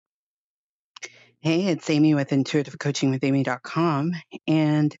Hey, it's Amy with intuitivecoachingwithamy.com,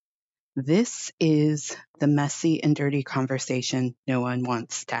 and this is the messy and dirty conversation no one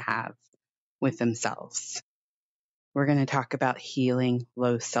wants to have with themselves. We're going to talk about healing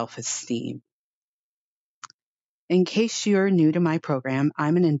low self-esteem. In case you're new to my program,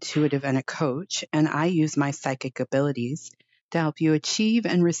 I'm an intuitive and a coach, and I use my psychic abilities to help you achieve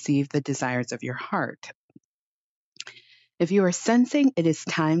and receive the desires of your heart. If you are sensing it is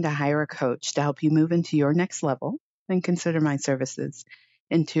time to hire a coach to help you move into your next level, then consider my services,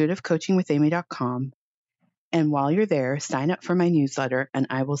 intuitivecoachingwithamy.com. And while you're there, sign up for my newsletter and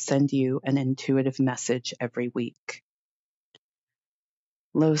I will send you an intuitive message every week.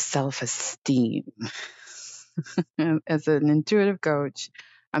 Low self-esteem. As an intuitive coach,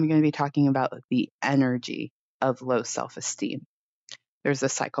 I'm going to be talking about the energy of low self-esteem. There's a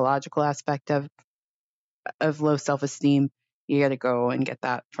psychological aspect of low self-esteem. You got to go and get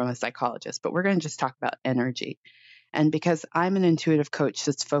that from a psychologist, but we're going to just talk about energy. And because I'm an intuitive coach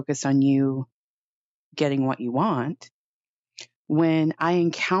that's focused on you getting what you want, when I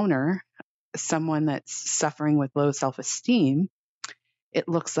encounter someone that's suffering with low self-esteem, it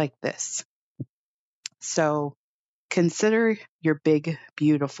looks like this. So consider your big,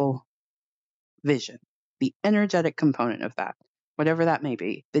 beautiful vision, the energetic component of that, whatever that may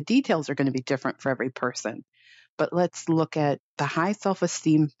be. The details are going to be different for every person. But let's look at the high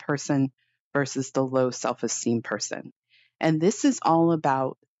self-esteem person versus the low self-esteem person. And this is all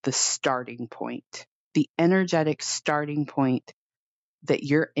about the starting point, the energetic starting point that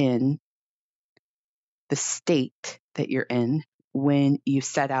you're in, the state that you're in when you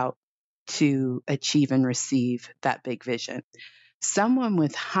set out to achieve and receive that big vision. Someone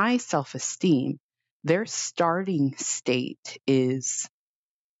with high self-esteem, their starting state is,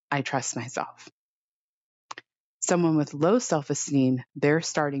 I trust myself. Someone with low self-esteem, their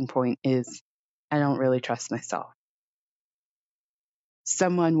starting point is, I don't really trust myself.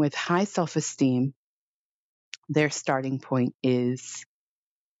 Someone with high self-esteem, their starting point is,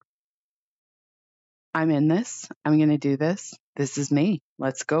 I'm in this. I'm going to do this. This is me.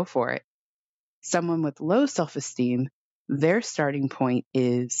 Let's go for it. Someone with low self-esteem, their starting point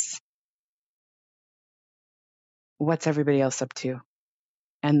is, what's everybody else up to?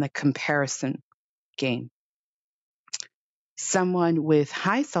 And the comparison game. Someone with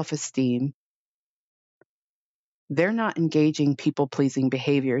high self-esteem, they're not engaging people-pleasing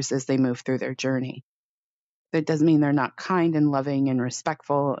behaviors as they move through their journey. That doesn't mean they're not kind and loving and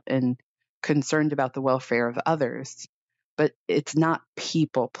respectful and concerned about the welfare of others, but it's not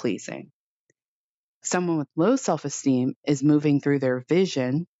people-pleasing. Someone with low self-esteem is moving through their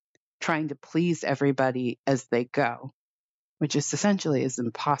vision, trying to please everybody as they go, which is essentially is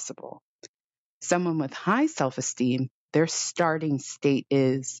impossible. Someone with high self-esteem, their starting state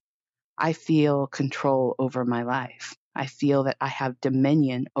is, I feel control over my life. I feel that I have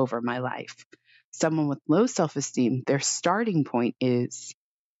dominion over my life. Someone with low self-esteem, their starting point is,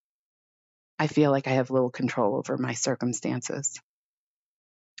 I feel like I have little control over my circumstances.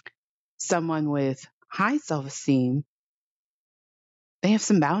 Someone with high self-esteem, they have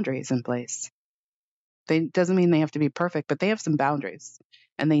some boundaries in place. Doesn't mean they have to be perfect, but they have some boundaries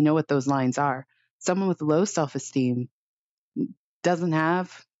and they know what those lines are. Someone with low self-esteem doesn't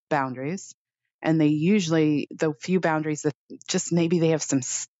have boundaries, and they usually, the few boundaries that just maybe they have some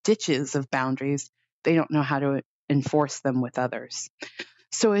stitches of boundaries, they don't know how to enforce them with others.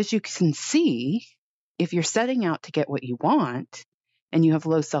 So as you can see, if you're setting out to get what you want and you have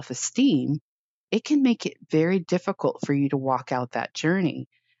low self-esteem, it can make it very difficult for you to walk out that journey.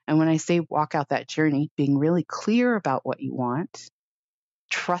 And when I say walk out that journey, being really clear about what you want,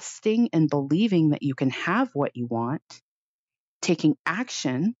 trusting and believing that you can have what you want, taking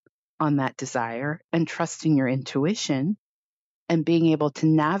action on that desire and trusting your intuition and being able to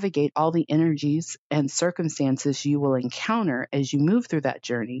navigate all the energies and circumstances you will encounter as you move through that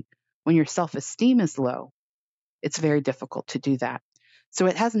journey. When your self-esteem is low, it's very difficult to do that. So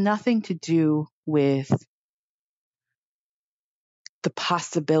it has nothing to do with the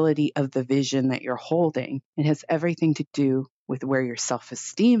possibility of the vision that you're holding. It has everything to do with where your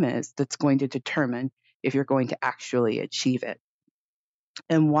self-esteem is that's going to determine if you're going to actually achieve it.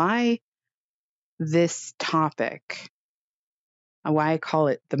 And why this topic, why I call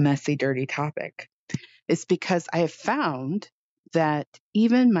it the messy, dirty topic, is because I have found that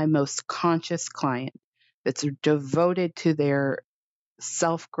even my most conscious client that's devoted to their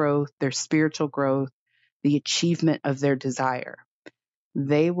self-growth, their spiritual growth, the achievement of their desire,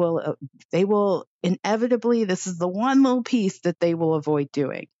 they will inevitably, this is the one little piece that they will avoid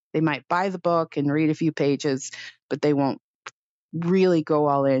doing. They might buy the book and read a few pages, but they won't really go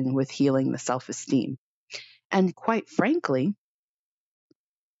all in with healing the self-esteem. And quite frankly,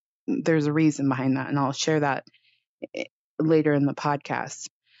 there's a reason behind that, and I'll share that later in the podcast.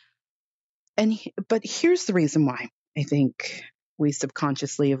 But here's the reason why I think we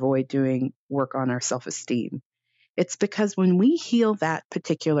subconsciously avoid doing work on our self-esteem. It's because when we heal that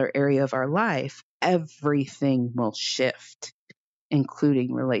particular area of our life, everything will shift,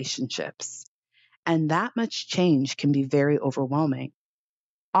 including relationships. And that much change can be very overwhelming.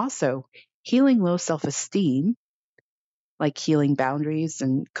 Also, healing low self-esteem, like healing boundaries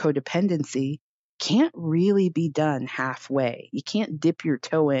and codependency, can't really be done halfway. You can't dip your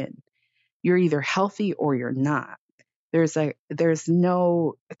toe in. You're either healthy or you're not. There's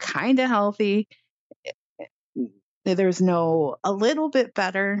no kind of healthy. There's no a little bit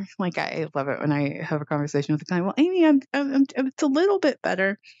better. Like, I love it when I have a conversation with a client. Well, Amy, it's a little bit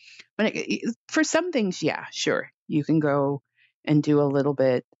better. For some things, yeah, sure, you can go and do a little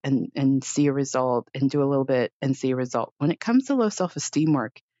bit and see a result, and do a little bit and see a result. When it comes to low self-esteem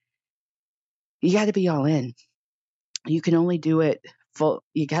work, you got to be all in. You can only do it full.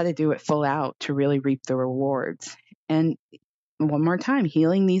 You got to do it full out to really reap the rewards. And one more time,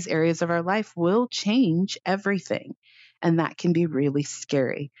 healing these areas of our life will change everything. And that can be really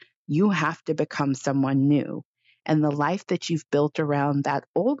scary. You have to become someone new. And the life that you've built around that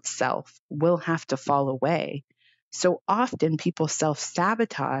old self will have to fall away. So often people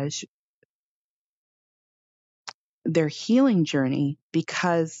self-sabotage their healing journey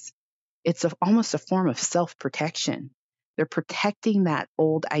because it's almost a form of self-protection. They're protecting that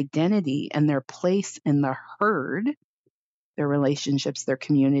old identity and their place in the herd, their relationships, their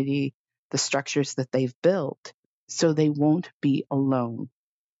community, the structures that they've built, so they won't be alone.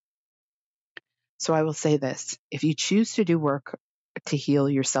 So I will say this: if you choose to do work to heal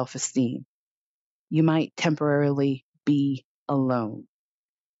your self-esteem, you might temporarily be alone.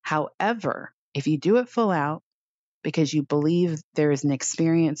 However, if you do it full out because you believe there is an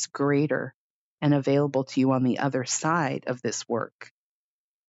experience greater and available to you on the other side of this work,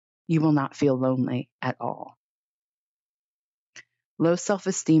 you will not feel lonely at all. Low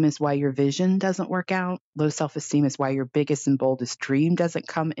self-esteem is why your vision doesn't work out. Low self-esteem is why your biggest and boldest dream doesn't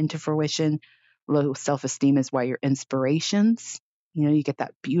come into fruition. Low self-esteem is why your inspirations, you get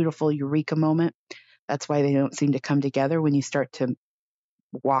that beautiful eureka moment. That's why they don't seem to come together when you start to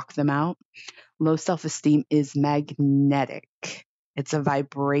walk them out. Low self-esteem is magnetic. It's a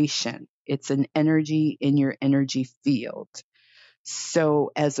vibration. It's an energy in your energy field.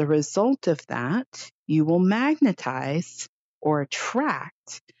 So as a result of that, you will magnetize or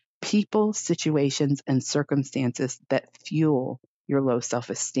attract people, situations, and circumstances that fuel your low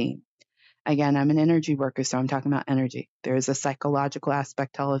self-esteem. Again, I'm an energy worker, so I'm talking about energy. There is a psychological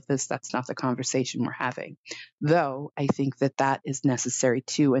aspect to all of this. That's not the conversation we're having. Though I think that is necessary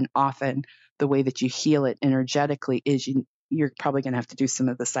too. And often the way that you heal it energetically is you're probably going to have to do some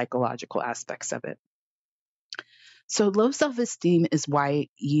of the psychological aspects of it. So low self-esteem is why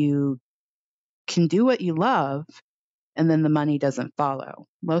you can do what you love and then the money doesn't follow.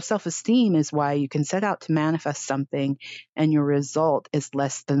 Low self-esteem is why you can set out to manifest something and your result is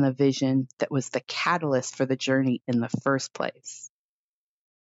less than the vision that was the catalyst for the journey in the first place.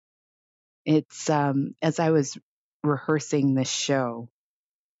 It's as I was rehearsing this show,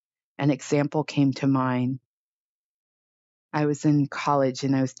 an example came to mind. I was in college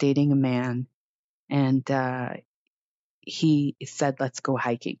and I was dating a man, and he said, let's go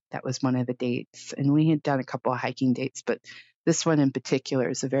hiking. That was one of the dates. And we had done a couple of hiking dates, but this one in particular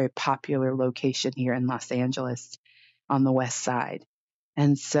is a very popular location here in Los Angeles on the west side.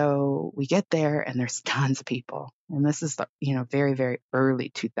 And so we get there and there's tons of people. And this is, very, very early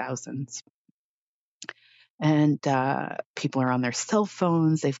 2000s. And people are on their cell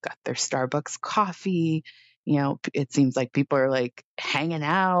phones. They've got their Starbucks coffee. It seems like people are like hanging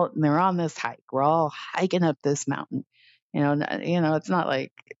out and they're on this hike. We're all hiking up this mountain. It's not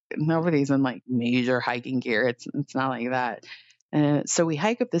like nobody's in like major hiking gear. It's not like that. So we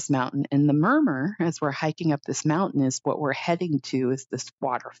hike up this mountain, and the murmur as we're hiking up this mountain is what we're heading to is this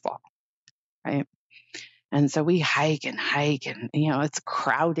waterfall, right? And so we hike and it's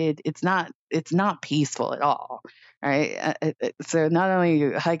crowded. It's not peaceful at all, right? So not only are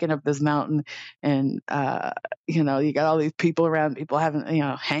you hiking up this mountain and, you got all these people around, people having,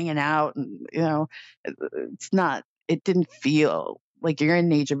 hanging out, and, it didn't feel like you're in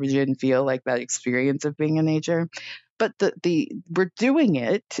nature, but you didn't feel like that experience of being in nature. But we're doing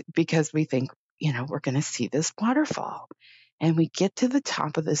it because we think, we're going to see this waterfall. And we get to the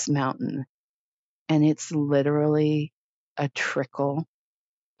top of this mountain, and it's literally a trickle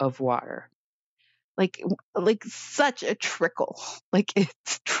of water. like such a trickle. Like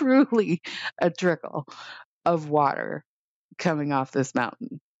it's truly a trickle of water coming off this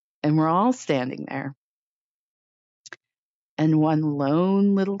mountain. And we're all standing there. And one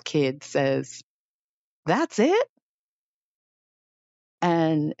lone little kid says, "That's it?"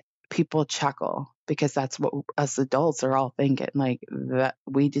 And people chuckle because that's what us adults are all thinking. Like, that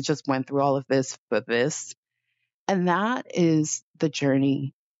we just went through all of this for this. And that is the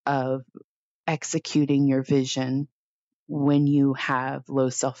journey of executing your vision when you have low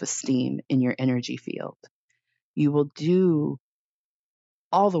self-esteem in your energy field. You will do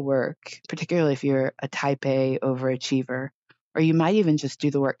all the work, particularly if you're a type A overachiever, or you might even just do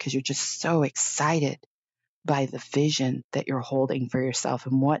the work because you're just so excited by the vision that you're holding for yourself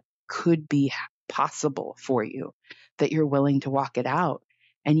and what could be possible for you, that you're willing to walk it out.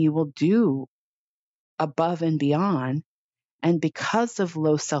 And you will do above and beyond. And because of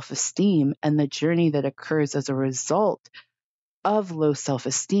low self-esteem and the journey that occurs as a result of low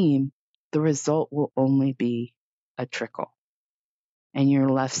self-esteem, the result will only be a trickle. And you're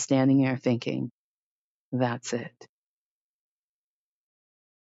left standing there thinking, that's it.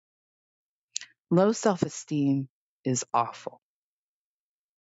 Low self-esteem is awful.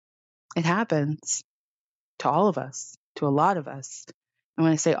 It happens to all of us, to a lot of us. And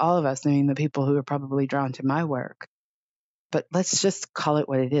when I say all of us, I mean the people who are probably drawn to my work. But let's just call it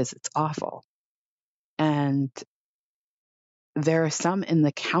what it is. It's awful. And there are some in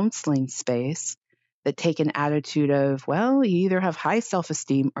the counseling space that take an attitude of, well, you either have high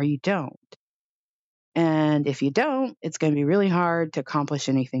self-esteem or you don't. And if you don't, it's going to be really hard to accomplish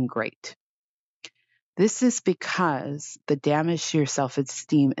anything great. This is because the damage to your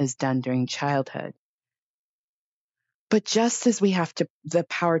self-esteem is done during childhood. But just as we have the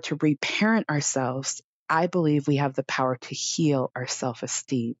power to reparent ourselves, I believe we have the power to heal our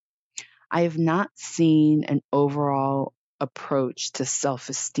self-esteem. I have not seen an overall approach to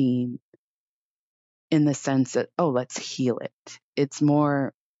self-esteem in the sense that, oh, let's heal it. It's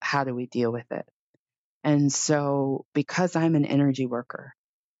more, how do we deal with it? And so because I'm an energy worker,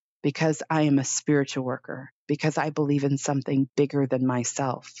 because I am a spiritual worker, because I believe in something bigger than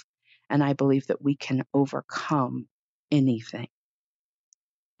myself, and I believe that we can overcome anything,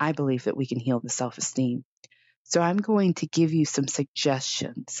 I believe that we can heal the self-esteem. So I'm going to give you some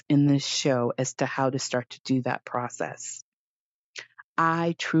suggestions in this show as to how to start to do that process.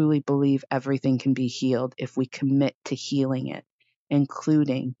 I truly believe everything can be healed if we commit to healing it,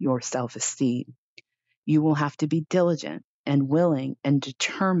 including your self-esteem. You will have to be diligent and willing and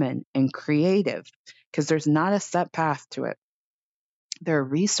determined and creative because there's not a set path to it. There are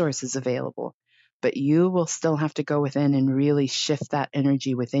resources available, but you will still have to go within and really shift that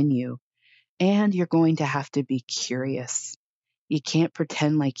energy within you. And you're going to have to be curious. You can't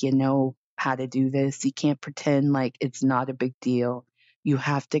pretend like you know how to do this. You can't pretend like it's not a big deal. You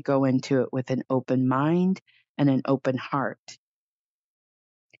have to go into it with an open mind and an open heart.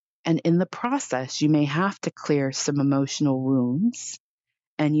 And in the process, you may have to clear some emotional wounds,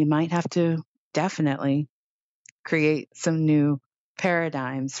 and you might have to definitely create some new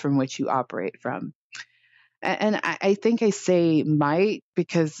paradigms from which you operate from. And I think I say might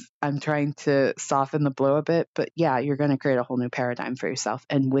because I'm trying to soften the blow a bit, but yeah, you're going to create a whole new paradigm for yourself.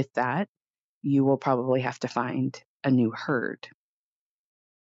 And with that, you will probably have to find a new herd.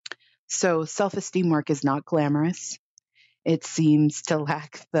 So self-esteem work is not glamorous. It seems to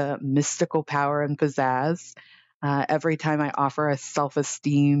lack the mystical power and pizzazz. Every time I offer a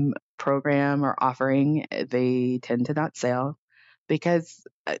self-esteem program or offering, they tend to not sell because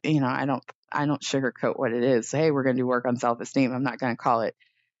I don't sugarcoat what it is. Hey, we're going to do work on self-esteem. I'm not going to call it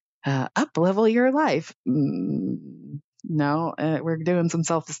up level your life. No, we're doing some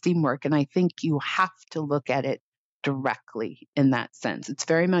self-esteem work, and I think you have to look at it directly in that sense. It's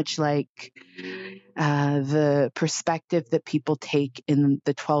very much like the perspective that people take in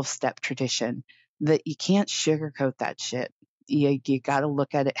the 12-step tradition, that you can't sugarcoat that shit. You got to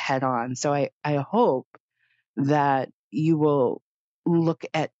look at it head on. So I hope that you will look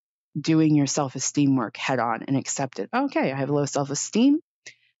at doing your self-esteem work head on and accept it. Okay, I have low self-esteem,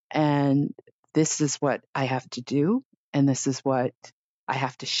 and this is what I have to do, and this is what I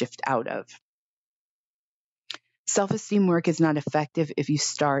have to shift out of. Self-esteem work is not effective if you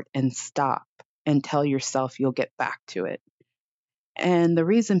start and stop and tell yourself you'll get back to it. And the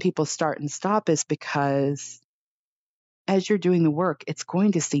reason people start and stop is because as you're doing the work, it's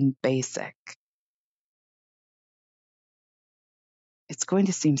going to seem basic. It's going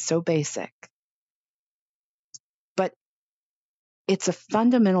to seem so basic. But it's a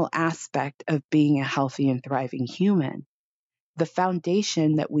fundamental aspect of being a healthy and thriving human the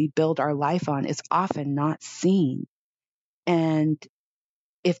foundation that we build our life on is often not seen. And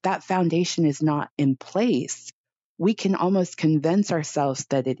if that foundation is not in place, we can almost convince ourselves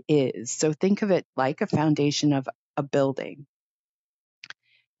that it is. So think of it like a foundation of a building.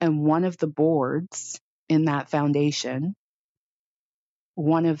 And one of the boards in that foundation,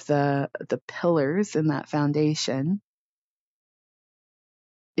 one of the pillars in that foundation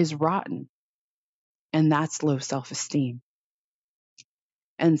is rotten. And that's low self-esteem.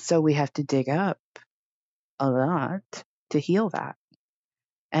 And so we have to dig up a lot to heal that.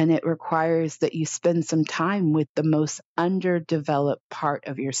 And it requires that you spend some time with the most underdeveloped part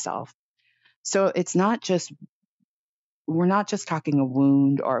of yourself. So it's not just, we're not just talking a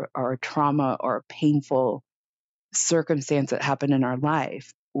wound or a trauma or a painful circumstance that happened in our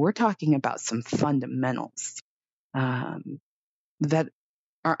life. We're talking about some fundamentals that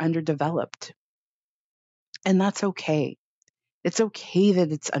are underdeveloped. And that's okay. It's okay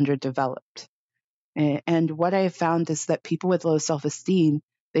that it's underdeveloped. And what I have found is that people with low self-esteem,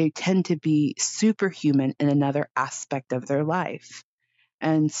 they tend to be superhuman in another aspect of their life.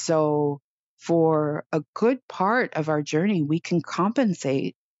 And so for a good part of our journey, we can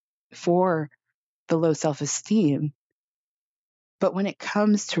compensate for the low self-esteem. But when it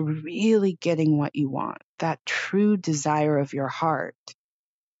comes to really getting what you want, that true desire of your heart,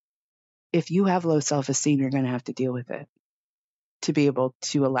 if you have low self-esteem, you're going to have to deal with it to be able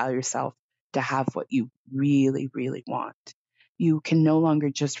to allow yourself to have what you really, really want. You can no longer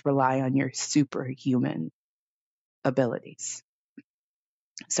just rely on your superhuman abilities.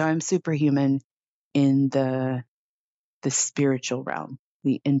 So I'm superhuman in the spiritual realm,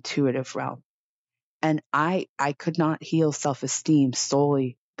 the intuitive realm. And I could not heal self-esteem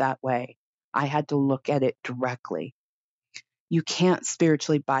solely that way. I had to look at it directly. You can't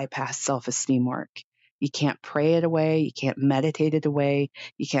spiritually bypass self-esteem work. You can't pray it away. You can't meditate it away.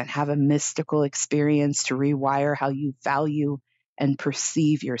 You can't have a mystical experience to rewire how you value and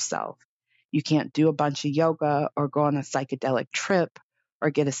perceive yourself. You can't do a bunch of yoga or go on a psychedelic trip or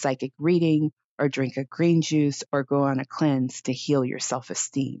get a psychic reading or drink a green juice or go on a cleanse to heal your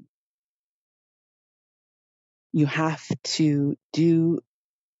self-esteem. You have to do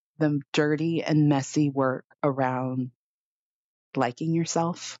the dirty and messy work around liking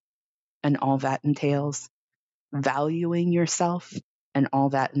yourself and all that entails, valuing yourself and all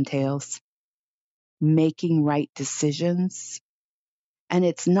that entails, making right decisions. And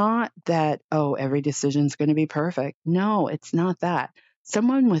it's not that, oh, every decision is going to be perfect. No, it's not that.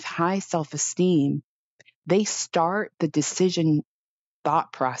 Someone with high self-esteem, they start the decision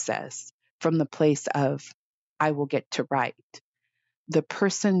thought process from the place of, I will get to right. The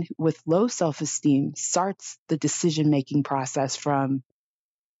person with low self-esteem starts the decision-making process from,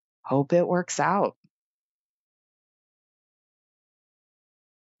 hope it works out.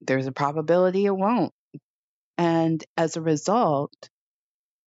 There's a probability it won't. And as a result,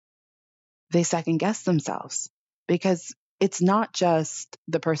 they second guess themselves because it's not just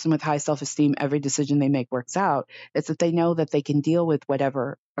the person with high self-esteem, every decision they make works out. It's that they know that they can deal with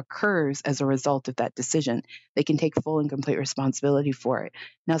whatever occurs as a result of that decision. They can take full and complete responsibility for it.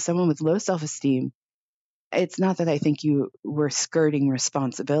 Now, someone with low self-esteem, it's not that I think we're skirting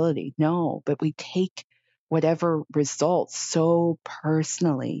responsibility. No, but we take whatever results so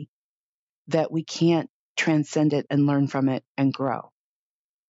personally that we can't transcend it and learn from it and grow.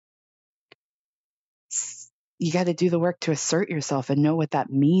 You got to do the work to assert yourself and know what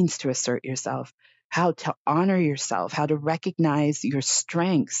that means to assert yourself, how to honor yourself, how to recognize your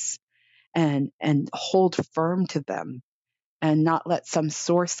strengths and hold firm to them and not let some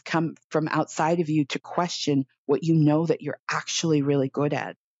source come from outside of you to question what you know that you're actually really good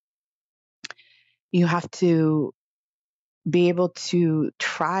at. You have to be able to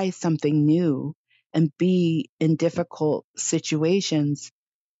try something new and be in difficult situations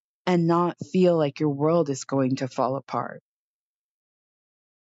and not feel like your world is going to fall apart.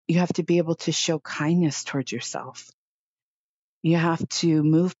 You have to be able to show kindness towards yourself. You have to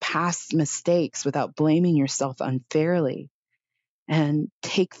move past mistakes without blaming yourself unfairly and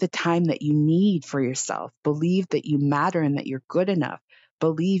take the time that you need for yourself. Believe that you matter and that you're good enough.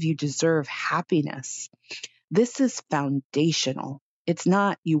 Believe you deserve happiness. This is foundational. It's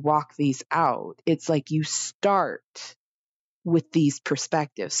not you walk these out. It's like you start with these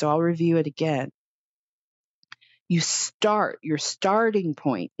perspectives. So I'll review it again. Your starting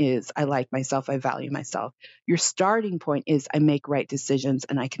point is, I like myself, I value myself. Your starting point is, I make right decisions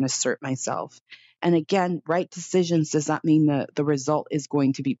and I can assert myself. And again, right decisions does not mean the result is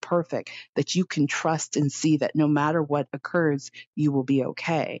going to be perfect, that you can trust and see that no matter what occurs, you will be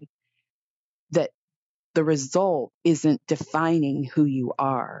okay. That the result isn't defining who you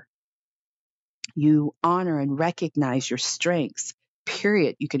are. You honor and recognize your strengths,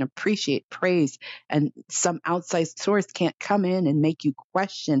 period. You can appreciate praise, and some outside source can't come in and make you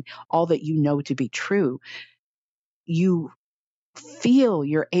question all that you know to be true. You feel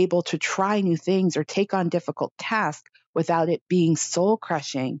you're able to try new things or take on difficult tasks without it being soul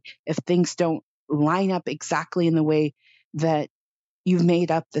crushing if things don't line up exactly in the way that you've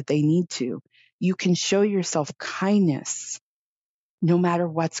made up that they need to. You can show yourself kindness no matter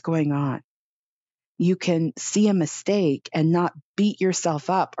what's going on. You can see a mistake and not beat yourself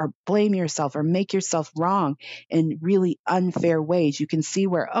up or blame yourself or make yourself wrong in really unfair ways. You can see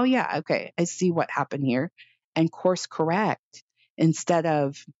where, oh yeah, okay, I see what happened here, and course correct instead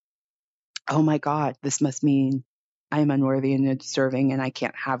of, oh my God, this must mean I am unworthy and undeserving and I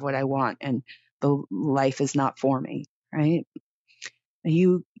can't have what I want and the life is not for me, right?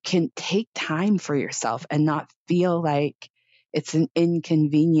 You can take time for yourself and not feel like it's an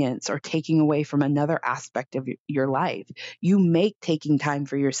inconvenience or taking away from another aspect of your life. You make taking time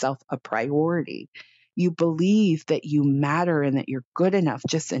for yourself a priority. You believe that you matter and that you're good enough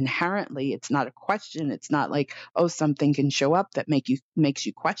just inherently. It's not a question. It's not like, oh, something can show up that makes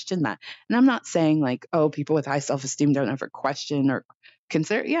you question that. And I'm not saying like, oh, people with high self-esteem don't ever question or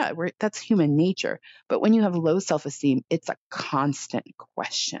consider, yeah, that's human nature. But when you have low self-esteem, it's a constant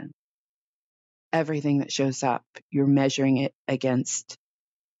question. Everything that shows up, you're measuring it against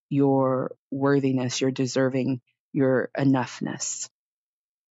your worthiness, your deserving, your enoughness.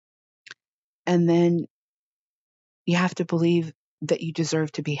 And then you have to believe that you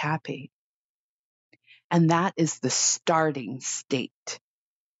deserve to be happy. And that is the starting state.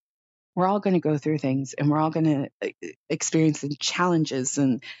 We're all going to go through things and we're all going to experience challenges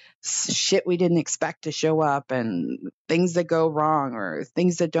and shit we didn't expect to show up and things that go wrong or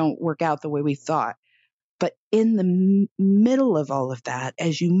things that don't work out the way we thought. But in the middle of all of that,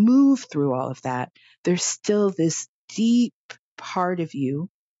 as you move through all of that, there's still this deep part of you,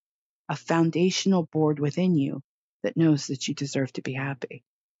 a foundational board within you that knows that you deserve to be happy.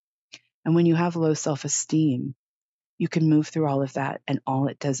 And when you have low self-esteem, you can move through all of that and all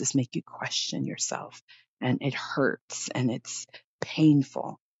it does is make you question yourself and it hurts and it's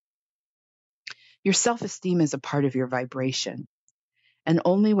painful. Your self-esteem is a part of your vibration. And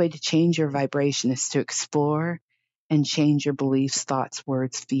only way to change your vibration is to explore and change your beliefs, thoughts,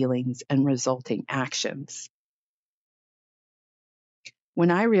 words, feelings, and resulting actions. When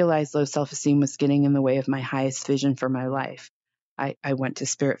I realized low self-esteem was getting in the way of my highest vision for my life, I went to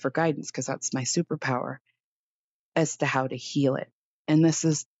Spirit for guidance because that's my superpower as to how to heal it. And this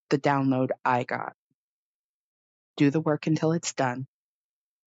is the download I got. Do the work until it's done.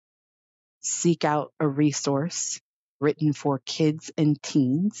 Seek out a resource written for kids and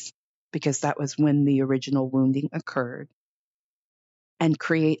teens, because that was when the original wounding occurred, and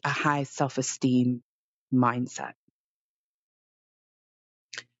create a high self-esteem mindset.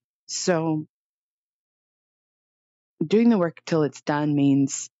 So doing the work till it's done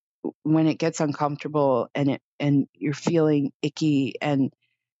means when it gets uncomfortable and you're feeling icky and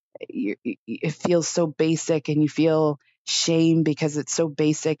it feels so basic and you feel shame because it's so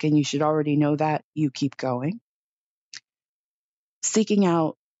basic and you should already know that, you keep going. Seeking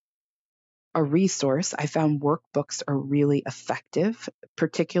out a resource, I found workbooks are really effective,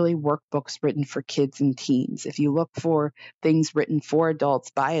 particularly workbooks written for kids and teens. If you look for things written for adults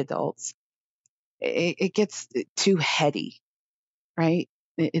by adults, it gets too heady, right?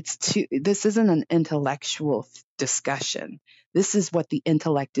 This isn't an intellectual discussion. This is what the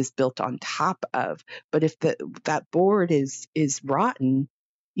intellect is built on top of. But if that board is rotten,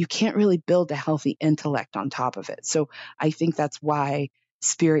 you can't really build a healthy intellect on top of it. So I think that's why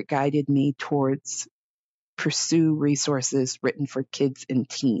Spirit guided me towards pursue resources written for kids and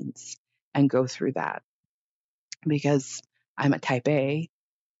teens and go through that. Because I'm a type A,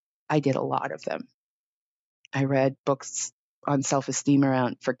 I did a lot of them. I read books on self-esteem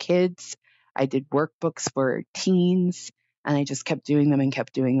around for kids. I did workbooks for teens, and I just kept doing them and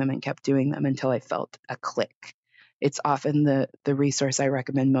kept doing them and kept doing them until I felt a click. It's often the resource I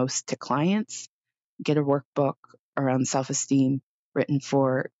recommend most to clients. Get a workbook around self-esteem written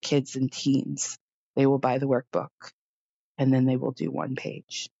for kids and teens. They will buy the workbook and then they will do one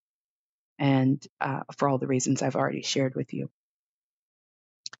page. And for all the reasons I've already shared with you.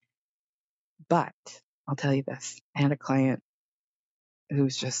 But I'll tell you this. I had a client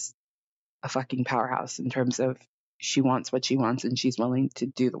who's just a fucking powerhouse in terms of she wants what she wants and she's willing to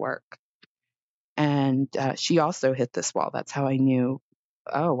do the work. And she also hit this wall. That's how I knew,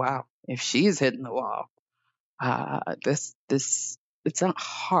 oh, wow, if she's hitting the wall, this not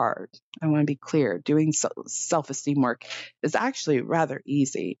hard. I want to be clear. Doing self-esteem work is actually rather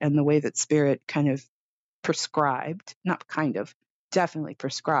easy. And the way that Spirit kind of prescribed, not kind of, definitely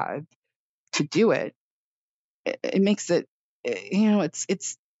prescribed to do it, it makes it,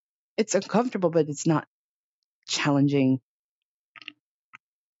 it's uncomfortable, but it's not challenging.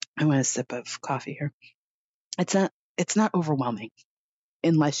 I want a sip of coffee here. It's not overwhelming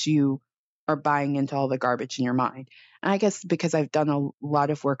unless you are buying into all the garbage in your mind. And I guess because I've done a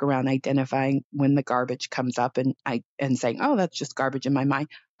lot of work around identifying when the garbage comes up and saying, oh, that's just garbage in my mind,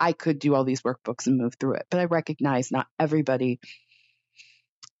 I could do all these workbooks and move through it. But I recognize not everybody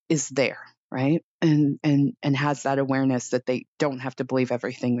is there, right? And has that awareness that they don't have to believe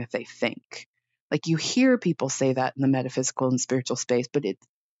everything that they think. Like, you hear people say that in the metaphysical and spiritual space, but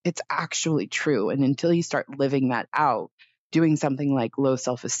it's actually true. And until you start living that out, doing something like low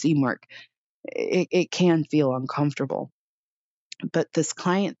self-esteem work, it can feel uncomfortable. But this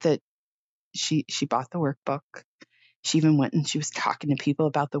client that she bought the workbook, she even went and she was talking to people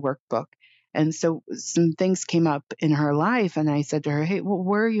about the workbook. And so some things came up in her life, and I said to her, hey, well,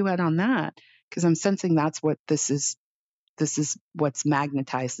 where are you at on that? Because I'm sensing that's what this is what's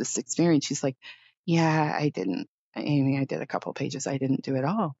magnetized this experience. She's like, yeah, I didn't. Amy, I did a couple of pages. I didn't do it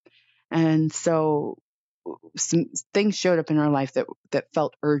all. And so some things showed up in her life that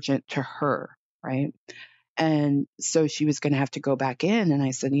felt urgent to her, right? And so she was going to have to go back in. And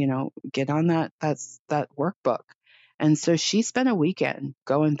I said, get on that workbook. And so she spent a weekend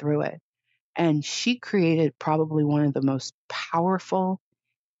going through it. And she created probably one of the most powerful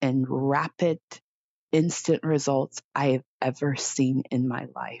and rapid instant results I have ever seen in my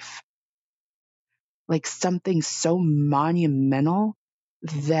life. Like, something so monumental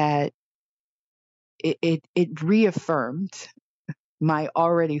that it reaffirmed my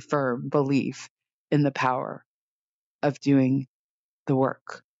already firm belief in the power of doing the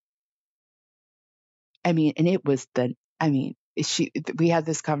work. I mean, and it was we had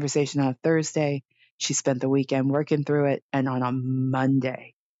this conversation on Thursday. She spent the weekend working through it. And on a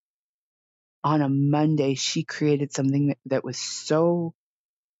Monday, she created something that was so,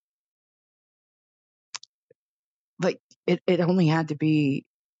 like, it only had to be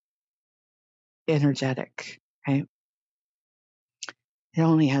energetic, right? It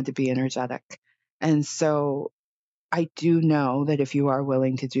only had to be energetic. And so I do know that if you are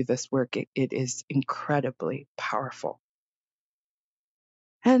willing to do this work, it is incredibly powerful.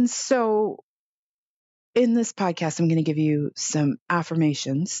 And so in this podcast, I'm going to give you some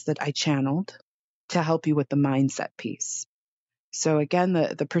affirmations that I channeled to help you with the mindset piece. So again,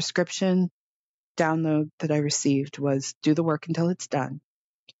 the prescription download that I received was do the work until it's done.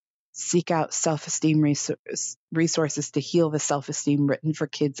 Seek out self-esteem resources to heal the self-esteem written for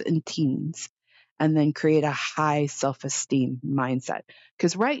kids and teens, and then create a high self-esteem mindset.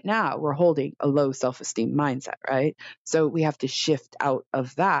 Because right now we're holding a low self-esteem mindset, right? So we have to shift out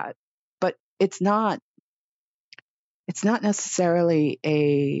of that. But it's not necessarily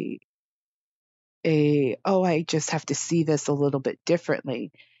I just have to see this a little bit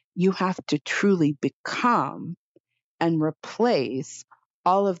differently. You have to truly become and replace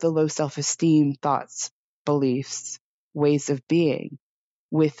all of the low self-esteem thoughts, beliefs, ways of being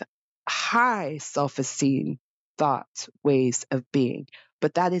with high self-esteem thoughts, ways of being.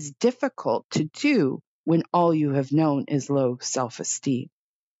 But that is difficult to do when all you have known is low self-esteem.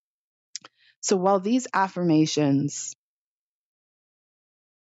 So while these affirmations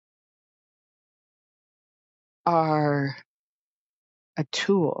are a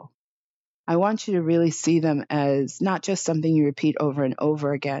tool, I want you to really see them as not just something you repeat over and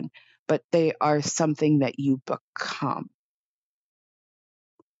over again, but they are something that you become.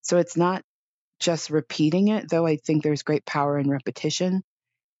 So it's not just repeating it, though I think there's great power in repetition.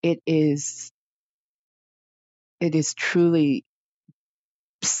 It is truly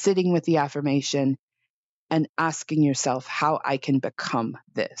sitting with the affirmation and asking yourself how I can become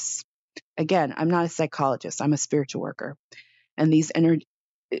this. Again, I'm not a psychologist, I'm a spiritual worker. And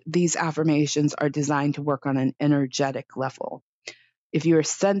these affirmations are designed to work on an energetic level. If you are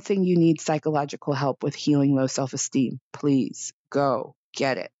sensing you need psychological help with healing low self-esteem, please go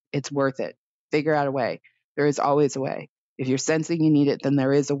get it. It's worth it. Figure out a way. There is always a way. If you're sensing you need it, then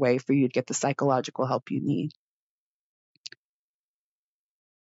there is a way for you to get the psychological help you need.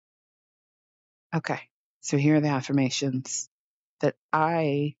 Okay, so here are the affirmations that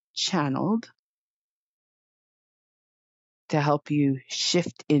I channeled to help you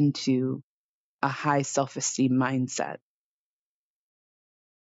shift into a high self-esteem mindset.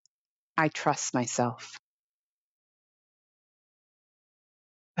 I trust myself.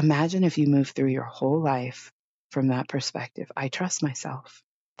 Imagine if you move through your whole life from that perspective. I trust myself.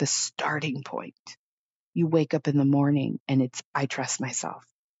 The starting point. You wake up in the morning and it's, I trust myself.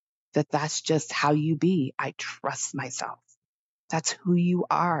 That's just how you be. I trust myself. That's who you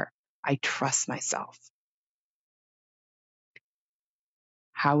are. I trust myself.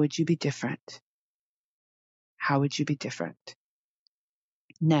 How would you be different? How would you be different?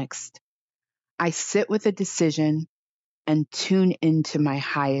 Next, I sit with a decision and tune into my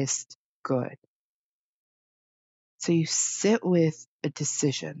highest good. So you sit with a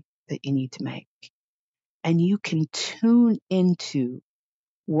decision that you need to make, and you can tune into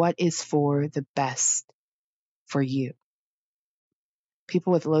what is for the best for you.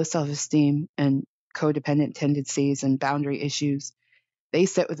 People with low self-esteem and codependent tendencies and boundary issues, they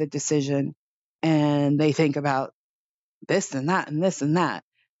sit with a decision and they think about this and that and this and that.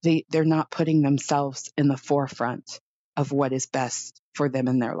 They're not putting themselves in the forefront of what is best for them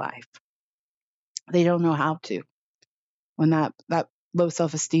in their life. They don't know how to. When that low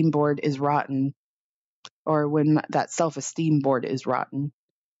self-esteem board is rotten, or when that self-esteem board is rotten,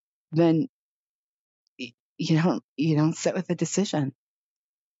 then you don't sit with a decision.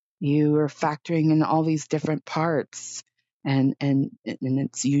 You are factoring in all these different parts, and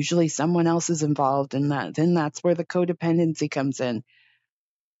it's usually someone else is involved in that. Then that's where the codependency comes in.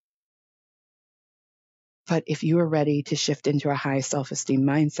 But if you are ready to shift into a high self-esteem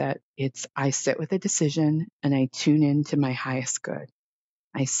mindset, it's I sit with a decision and I tune into my highest good.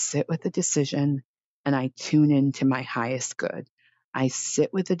 I sit with a decision and I tune into my highest good. I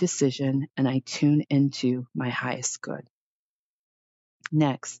sit with a decision and I tune into my highest good.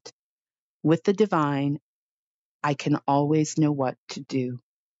 Next, with the divine, I can always know what to do.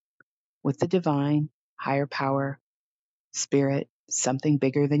 With the divine, higher power, spirit, something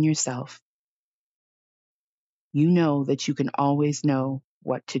bigger than yourself, you know that you can always know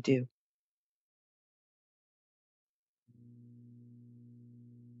what to do.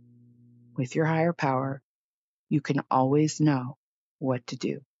 With your higher power, you can always know what to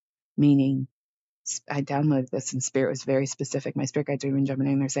do. Meaning, I downloaded this and Spirit was very specific. My spirit guides are even jumping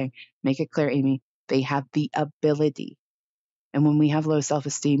in there saying, make it clear, Amy, they have the ability. And when we have low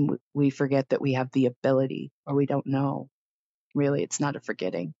self-esteem, we forget that we have the ability, or we don't know. Really, it's not a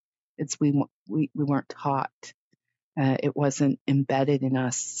forgetting. It's we weren't taught. It wasn't embedded in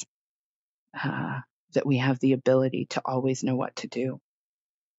us that we have the ability to always know what to do.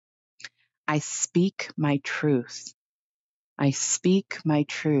 I speak my truth. I speak my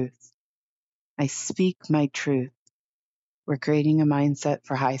truth. I speak my truth. We're creating a mindset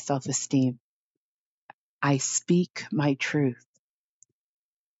for high self-esteem. I speak my truth.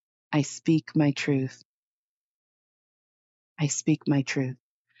 I speak my truth. I speak my truth.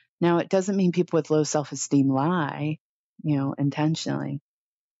 Now, it doesn't mean people with low self-esteem lie, intentionally.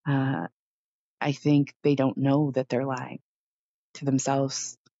 I think they don't know that they're lying to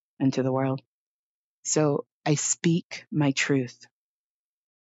themselves and to the world. So I speak my truth.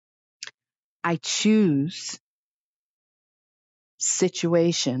 I choose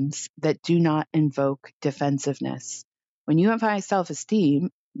situations that do not invoke defensiveness. When you have high self-esteem,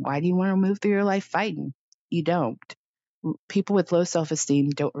 why do you want to move through your life fighting? You don't. People with low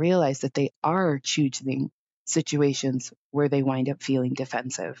self-esteem don't realize that they are choosing situations where they wind up feeling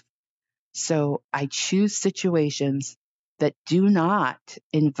defensive. So I choose situations that do not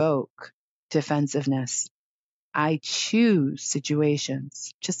invoke defensiveness. I choose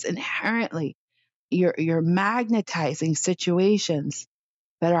situations just inherently. You're magnetizing situations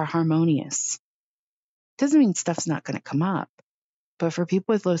that are harmonious. Doesn't mean stuff's not going to come up. But for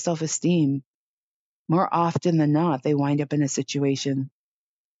people with low self-esteem, more often than not, they wind up in a situation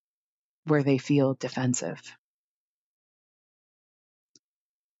where they feel defensive.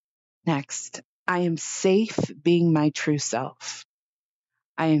 Next, I am safe being my true self.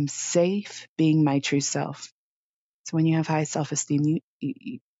 I am safe being my true self. So when you have high self-esteem,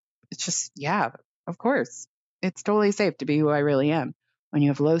 it's just, yeah, of course. It's totally safe to be who I really am. When you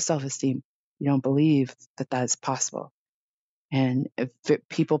have low self-esteem, you don't believe that that is possible. And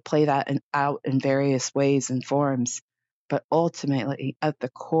people play that out in various ways and forms. But ultimately, at the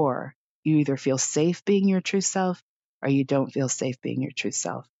core, you either feel safe being your true self or you don't feel safe being your true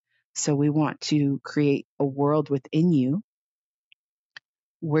self. So we want to create a world within you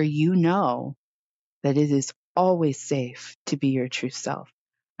where you know that it is always safe to be your true self.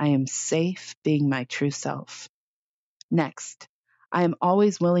 I am safe being my true self. Next, I am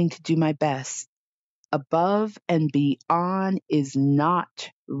always willing to do my best. Above and beyond is not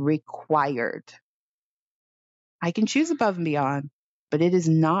required. I can choose above and beyond, but it is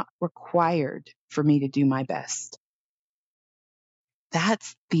not required for me to do my best.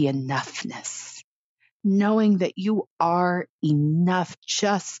 That's the enoughness. knowing that you are enough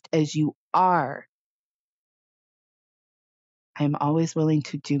just as you are. I am always willing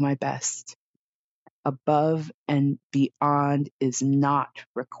to do my best. Above and beyond is not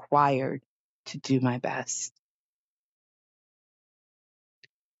required to do my best.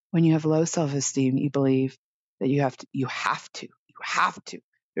 When you have low self-esteem, you believe that you have to.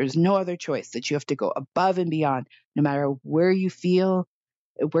 There's no other choice, that you have to go above and beyond, no matter where you feel,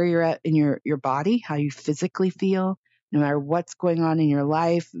 where you're at in your body, how you physically feel, no matter what's going on in your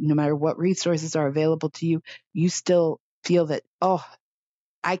life, no matter what resources are available to you, you still feel that, oh,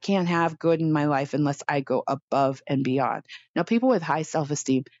 I can't have good in my life unless I go above and beyond. Now, people with high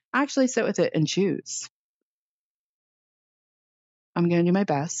self-esteem actually sit with it and choose. I'm going to do my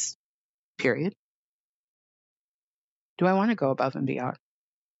best, period. Do I want to go above and beyond?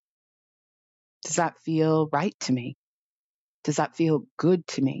 Does that feel right to me? Does that feel good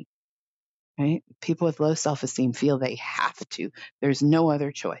to me? Right? People with low self-esteem feel they have to. There's no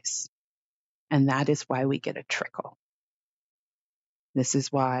other choice. And that is why we get a trickle. This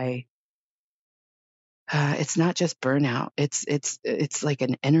is why it's not just burnout. It's like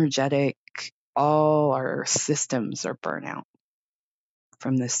an energetic, all our systems are burnout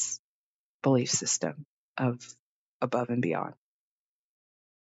from this belief system of above and beyond.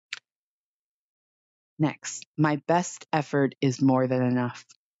 Next, my best effort is more than enough.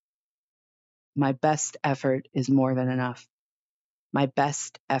 My best effort is more than enough. My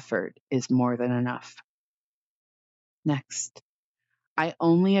best effort is more than enough. Next, I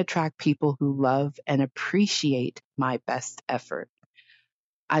only attract people who love and appreciate my best effort.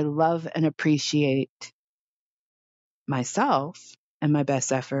 I love and appreciate myself and my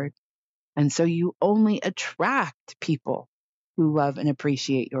best effort. And so you only attract people who love and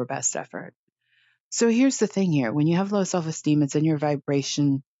appreciate your best effort. So here's the thing here. When you have low self-esteem, it's in your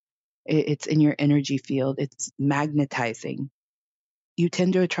vibration. It's in your energy field. It's magnetizing. You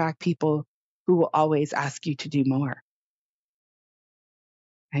tend to attract people who will always ask you to do more.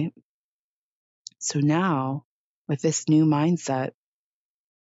 Right? So now, with this new mindset,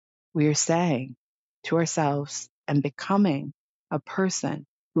 we are saying to ourselves and becoming a person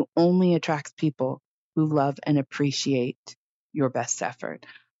who only attracts people who love and appreciate your best effort.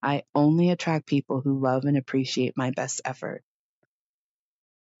 I only attract people who love and appreciate my best effort.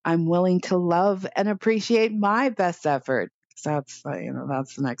 I'm willing to love and appreciate my best effort. That's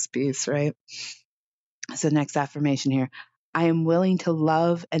that's the next piece, right? So next affirmation here. I am willing to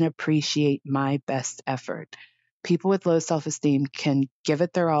love and appreciate my best effort. People with low self-esteem can give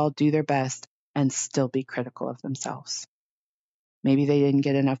it their all, do their best, and still be critical of themselves. Maybe they didn't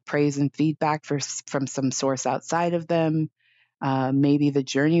get enough praise and feedback from some source outside of them. Maybe the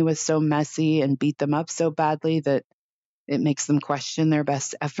journey was so messy and beat them up so badly that it makes them question their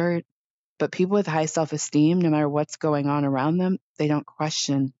best effort. But people with high self-esteem, no matter what's going on around them, they don't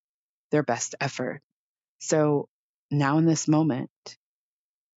question their best effort. So now in this moment,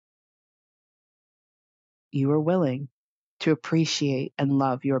 you are willing to appreciate and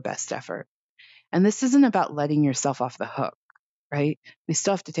love your best effort. And this isn't about letting yourself off the hook, right? We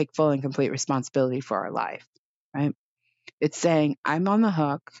still have to take full and complete responsibility for our life, right? It's saying, I'm on the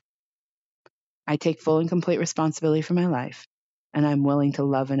hook. I take full and complete responsibility for my life, and I'm willing to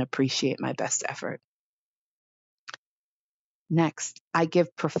love and appreciate my best effort. Next, I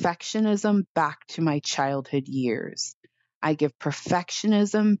give perfectionism back to my childhood years. I give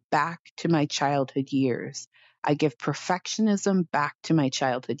perfectionism back to my childhood years. I give perfectionism back to my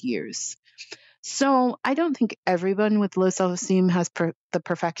childhood years. So I don't think everyone with low self-esteem has the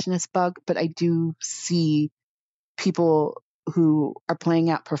perfectionist bug, but I do see people who are playing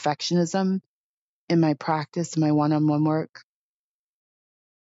out perfectionism in my practice, in my one-on-one work.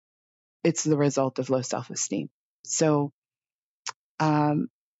 It's the result of low self-esteem. So I'm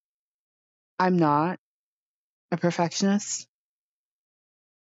not a perfectionist.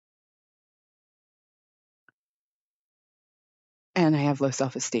 And I have low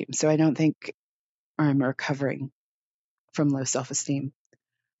self-esteem. So I don't think I'm recovering from low self-esteem.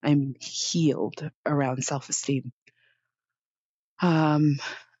 I'm healed around self-esteem.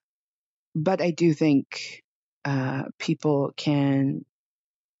 But I do think people can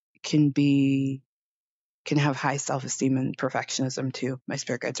have high self-esteem and perfectionism too. My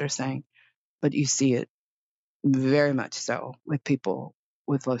spirit guides are saying, but you see it very much so with people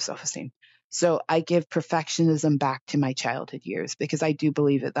with low self-esteem. So I give perfectionism back to my childhood years because I do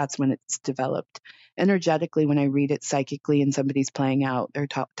believe that that's when it's developed. Energetically, when I read it psychically and somebody's playing out, they're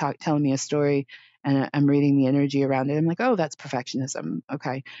telling me a story and I'm reading the energy around it. I'm like, oh, that's perfectionism.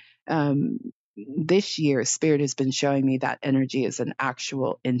 Okay. this year, Spirit has been showing me that energy is an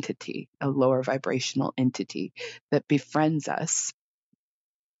actual entity, a lower vibrational entity that befriends us.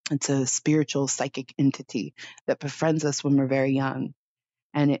 It's a spiritual psychic entity that befriends us when we're very young,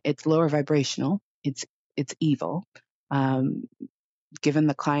 and it's lower vibrational. It's evil. Um, Given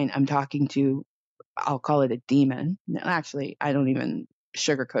the client I'm talking to, I'll call it a demon. Actually, I don't even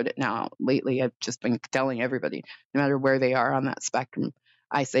sugarcoat it now. Lately, I've just been telling everybody, no matter where they are on that spectrum,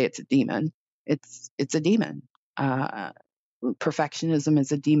 I say it's a demon. It's a demon. Uh, Perfectionism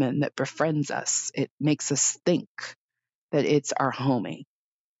is a demon that befriends us. It makes us think that it's our homie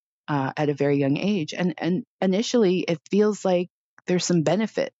at a very young age, and initially, it feels like there's some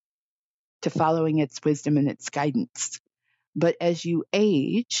benefit to following its wisdom and its guidance. But as you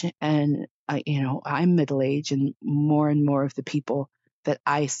age, and I'm middle age, and more of the people that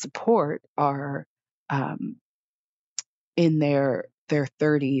I support are in their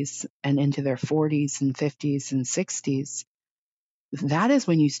 30s and into their 40s and 50s and 60s. That is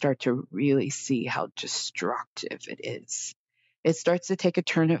when you start to really see how destructive it is. It starts to take a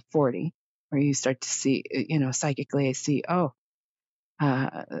turn at 40, where you start to see, psychically, I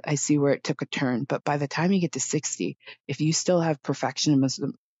see where it took a turn. But by the time you get to 60, if you still have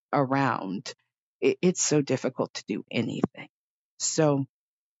perfectionism around, it's so difficult to do anything. So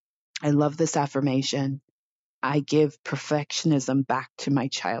I love this affirmation. I give perfectionism back to my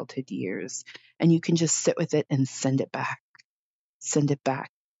childhood years. And you can just sit with it and send it back. Send it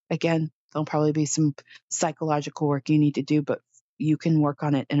back. Again, there'll probably be some psychological work you need to do, but you can work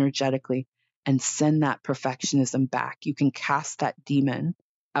on it energetically and send that perfectionism back. You can cast that demon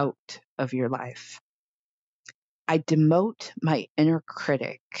out of your life. I demote my inner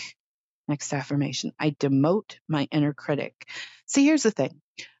critic. Next affirmation. I demote my inner critic. See, here's the thing.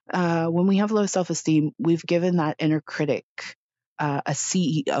 When we have low self-esteem, we've given that inner critic a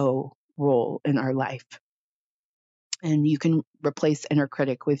CEO role in our life. And you can replace inner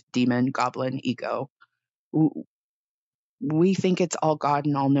critic with demon, goblin, ego. We think it's all God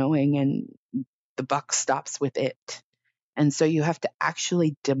and all knowing, and the buck stops with it. And so you have to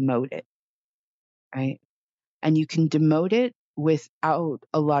actually demote it, right? And you can demote it without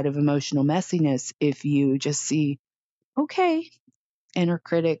a lot of emotional messiness if you just see, okay, inner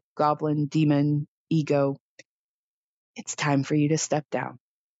critic, goblin, demon, ego, it's time for you to step down,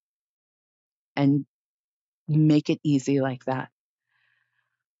 and make it easy like that.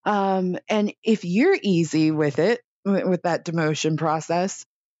 And if you're easy with it, with that demotion process,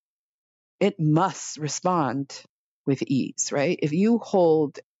 it must respond with ease, right? If you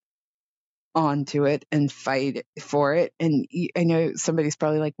hold on to it and fight for it, and I know somebody's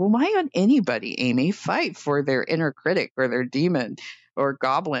probably like, well, why would anybody, Amy, fight for their inner critic or their demon or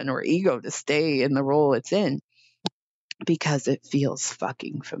goblin or ego to stay in the role it's in? Because it feels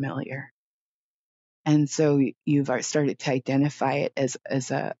fucking familiar. And so you've started to identify it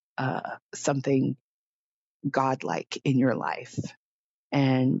as a something godlike in your life.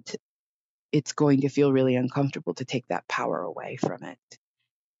 And it's going to feel really uncomfortable to take that power away from it,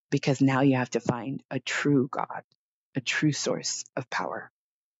 because now you have to find a true God, a true source of power,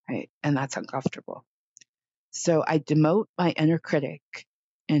 right? And that's uncomfortable. So I demote my inner critic.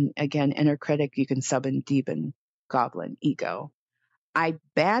 And again, inner critic, you can sub in demon, goblin, ego. I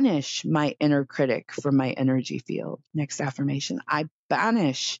banish my inner critic from my energy field. Next affirmation. I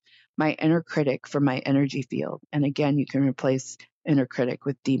banish my inner critic from my energy field. And again, you can replace inner critic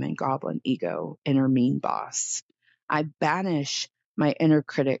with demon, goblin, ego, inner mean boss. I banish my inner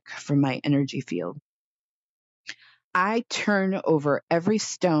critic from my energy field. I turn over every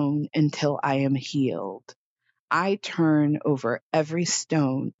stone until I am healed. I turn over every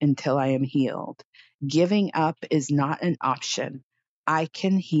stone until I am healed. Giving up is not an option. I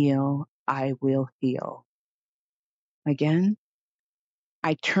can heal. I will heal. Again,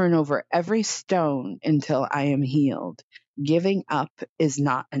 I turn over every stone until I am healed. Giving up is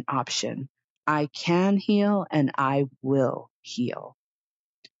not an option. I can heal and I will heal.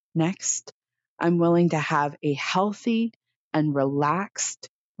 Next, I'm willing to have a healthy and relaxed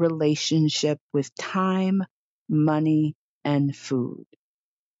relationship with time, money, and food.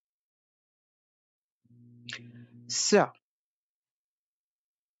 So,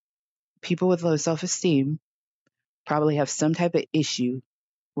 people with low self-esteem probably have some type of issue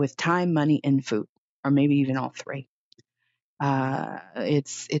with time, money, and food, or maybe even all three.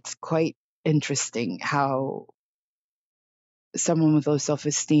 It's quite interesting how someone with low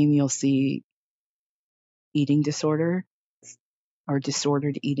self-esteem, you'll see eating disorder, or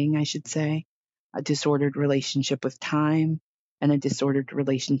disordered eating, I should say, a disordered relationship with time, and a disordered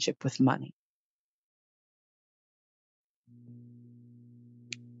relationship with money.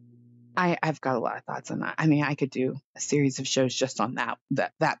 I've got a lot of thoughts on that. I mean, I could do a series of shows just on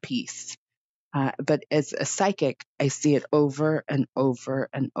that piece. But as a psychic, I see it over and over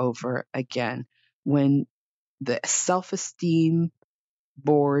and over again. When the self-esteem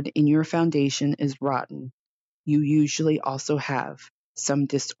board in your foundation is rotten, you usually also have some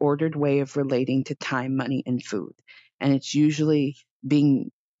disordered way of relating to time, money, and food. And it's usually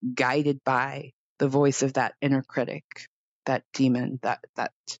being guided by the voice of that inner critic, that demon, that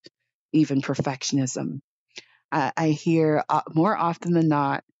even perfectionism. I hear more often than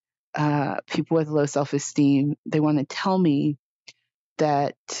not, people with low self-esteem, they want to tell me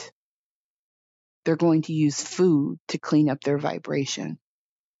that they're going to use food to clean up their vibration.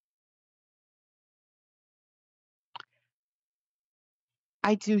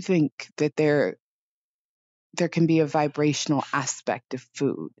 I do think that there can be a vibrational aspect of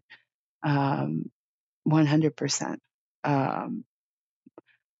food, 100%. Um,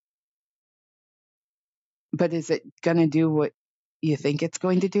 but is it going to do what you think it's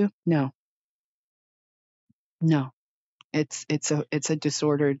going to do? No, no. It's a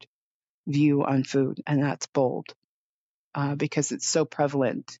disordered view on food, and that's bold because it's so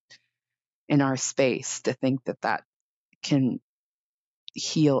prevalent in our space to think that that can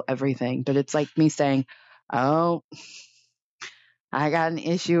heal everything. But it's like me saying, "Oh, I got an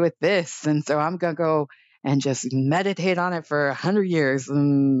issue with this, and so I'm gonna go and just meditate on it for 100 years,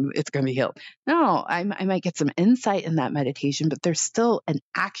 and it's gonna be healed." No, I might get some insight in that meditation, but there's still an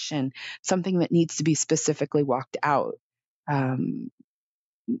action, something that needs to be specifically walked out. Um,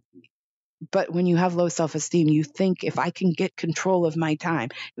 but when you have low self-esteem, you think, if I can get control of my time,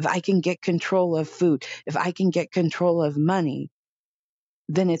 if I can get control of food, if I can get control of money,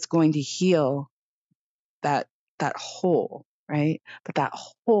 then it's going to heal that that hole, right? But that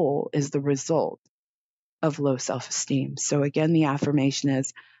hole is the result of low self-esteem. So again, the affirmation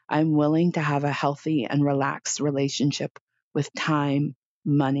is, I'm willing to have a healthy and relaxed relationship with time,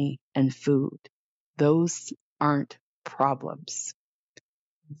 money, and food. Those aren't problems.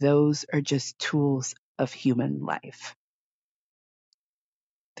 Those are just tools of human life.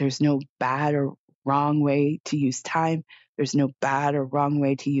 There's no bad or wrong way to use time. There's no bad or wrong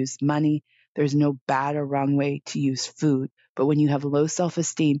way to use money. There's no bad or wrong way to use food. But when you have low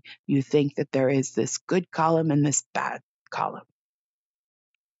self-esteem, you think that there is this good column and this bad column.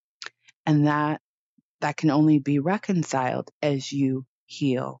 And that can only be reconciled as you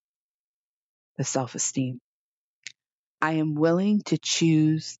heal the self-esteem. I am willing to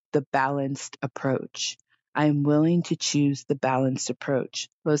choose the balanced approach. I am willing to choose the balanced approach.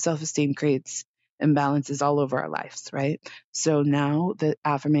 Low self-esteem creates imbalances all over our lives, right? So now the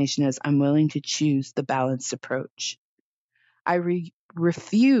affirmation is, I'm willing to choose the balanced approach. I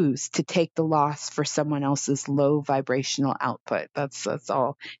refuse to take the loss for someone else's low vibrational output. That's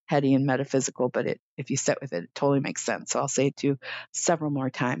all heady and metaphysical, but if you sit with it, it totally makes sense. So I'll say it to you several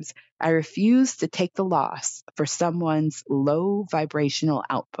more times. I refuse to take the loss for someone's low vibrational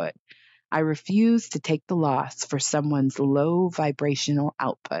output. I refuse to take the loss for someone's low vibrational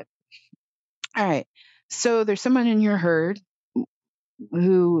output. All right. So there's someone in your herd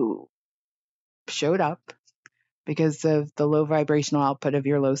who showed up because of the low vibrational output of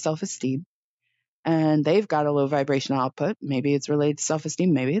your low self-esteem. And they've got a low vibrational output. Maybe it's related to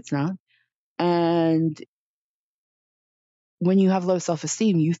self-esteem, maybe it's not. And when you have low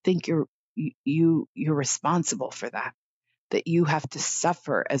self-esteem, you think you're responsible for that you have to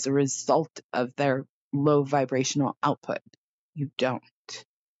suffer as a result of their low vibrational output. You don't.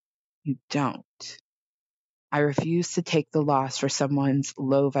 You don't. I refuse to take the loss for someone's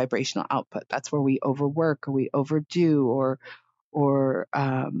low vibrational output. That's where we overwork or we overdo or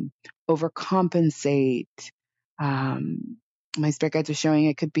overcompensate. My spirit guides are showing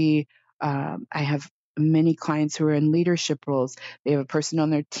it could be, I have many clients who are in leadership roles. They have a person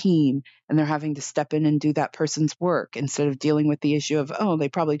on their team and they're having to step in and do that person's work instead of dealing with the issue of, oh, they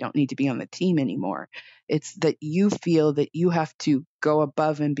probably don't need to be on the team anymore. It's that you feel that you have to go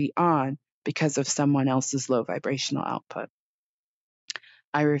above and beyond because of someone else's low vibrational output.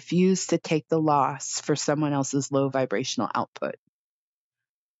 I refuse to take the loss for someone else's low vibrational output.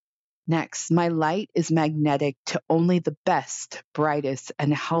 Next, my light is magnetic to only the best, brightest,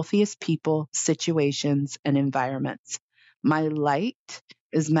 and healthiest people, situations, and environments. My light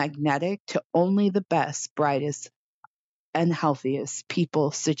is magnetic to only the best, brightest, and healthiest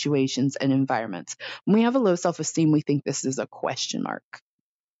people, situations, and environments. When we have a low self-esteem, we think this is a question mark.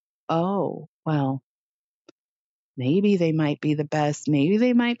 Oh, well, maybe they might be the best. Maybe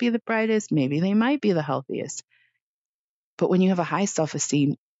they might be the brightest. Maybe they might be the healthiest. But when you have a high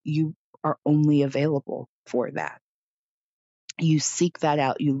self-esteem, you are only available for that. You seek that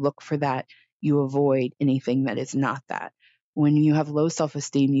out, you look for that, you avoid anything that is not that. When you have low self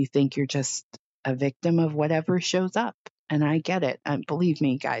esteem, you think you're just a victim of whatever shows up. And I get it. And believe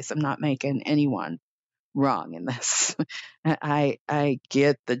me, guys, I'm not making anyone wrong in this. I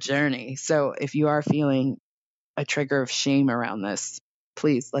get the journey. So if you are feeling a trigger of shame around this,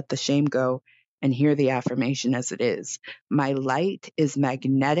 please let the shame go and hear the affirmation as it is. My light is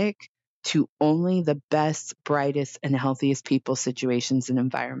magnetic to only the best, brightest, and healthiest people, situations, and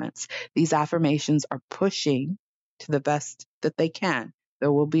environments. These affirmations are pushing to the best that they can.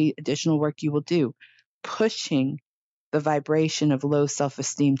 There will be additional work you will do, pushing the vibration of low self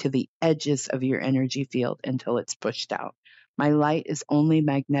esteem to the edges of your energy field until it's pushed out. My light is only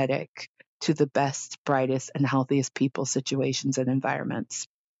magnetic to the best, brightest, and healthiest people, situations, and environments.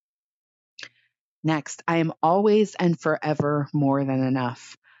 Next, I am always and forever more than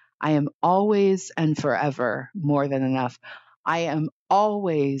enough. I am always and forever more than enough. I am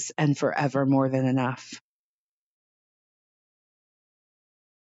always and forever more than enough.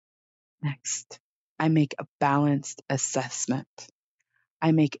 Next, I make a balanced assessment.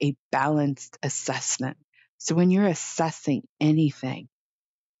 I make a balanced assessment. So when you're assessing anything,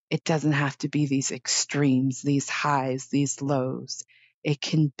 it doesn't have to be these extremes, these highs, these lows. It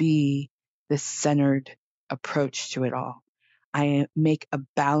can be this centered approach to it all. I make a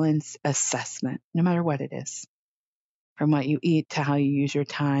balanced assessment, no matter what it is, from what you eat to how you use your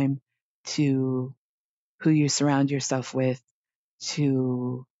time to who you surround yourself with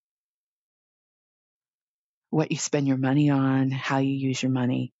to what you spend your money on, how you use your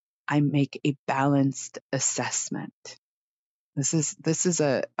money. I make a balanced assessment. This is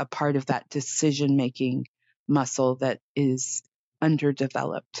a part of that decision making muscle that is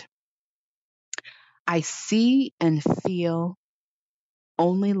underdeveloped. I see and feel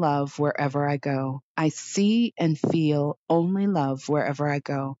only love wherever I go. I see and feel only love wherever I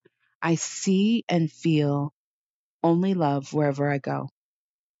go. I see and feel only love wherever I go.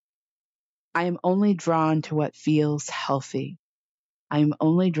 I am only drawn to what feels healthy. I am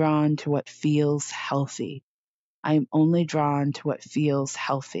only drawn to what feels healthy. I am only drawn to what feels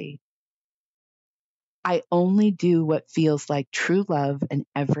healthy. I only do what feels like true love in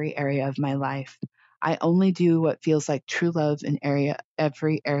every area of my life. I only do what feels like true love in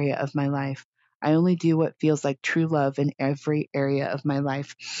every area of my life. I only do what feels like true love in every area of my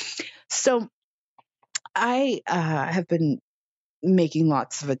life. So I have been making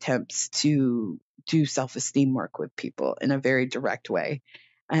lots of attempts to do self-esteem work with people in a very direct way.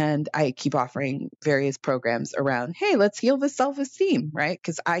 And I keep offering various programs around, hey, let's heal the self-esteem, right?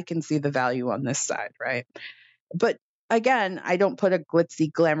 Because I can see the value on this side, right? But again, I don't put a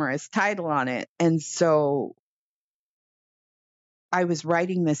glitzy, glamorous title on it. And so I was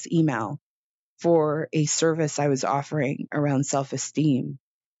writing this email for a service I was offering around self esteem.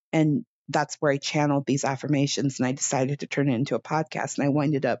 And that's where I channeled these affirmations and I decided to turn it into a podcast. And I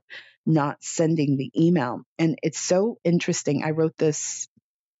winded up not sending the email. And it's so interesting. I wrote this,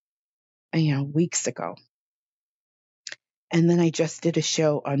 weeks ago. And then I just did a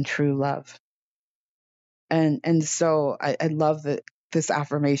show on true love. And so I love that this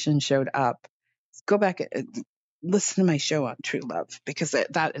affirmation showed up. Go back and listen to my show on true love because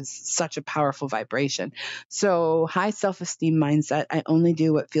that is such a powerful vibration. So high self-esteem mindset. I only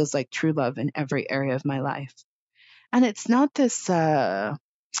do what feels like true love in every area of my life. And it's not this,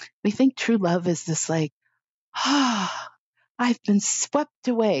 we think true love is this like, I've been swept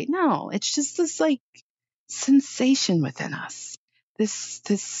away. No, it's just this like sensation within us. This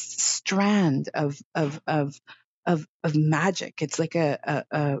strand of magic. It's like a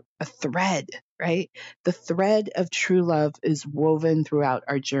thread, right? The thread of true love is woven throughout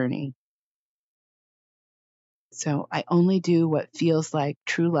our journey. So I only do what feels like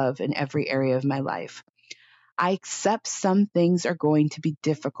true love in every area of my life. I accept some things are going to be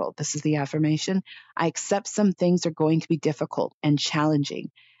difficult. This is the affirmation. I accept some things are going to be difficult and challenging,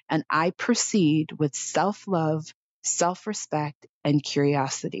 and I proceed with self-love, self-respect, and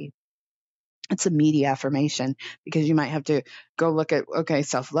curiosity. It's a meaty affirmation because you might have to go look at, okay,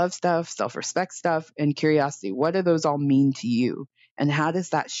 self-love stuff, self-respect stuff, and curiosity. What do those all mean to you? And how does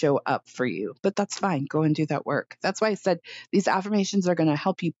that show up for you? But that's fine. Go and do that work. That's why I said these affirmations are going to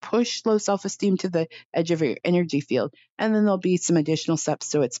help you push low self-esteem to the edge of your energy field. And then there'll be some additional steps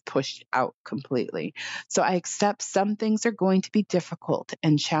so it's pushed out completely. So I accept some things are going to be difficult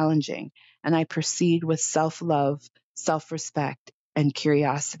and challenging. And I proceed with self-love, self-respect, and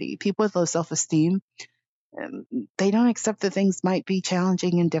curiosity. People with low self-esteem, they don't accept that things might be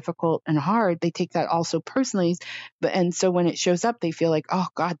challenging and difficult and hard. They take that also personally. And so when it shows up, they feel like, oh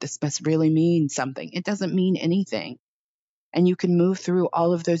God, this must really mean something. It doesn't mean anything. And you can move through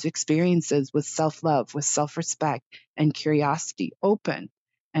all of those experiences with self-love, with self-respect and curiosity, open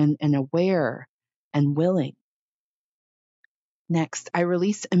and aware and willing. Next, I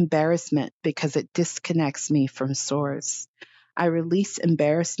release embarrassment because it disconnects me from source. I release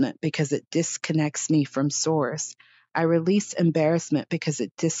embarrassment because it disconnects me from source. I release embarrassment because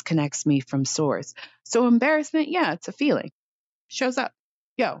it disconnects me from source. So embarrassment, yeah, it's a feeling. Shows up.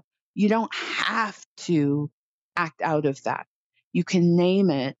 Yo, you don't have to act out of that. You can name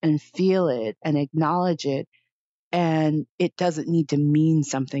it and feel it and acknowledge it, and it doesn't need to mean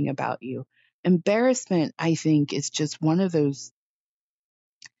something about you. Embarrassment, I think, is just one of those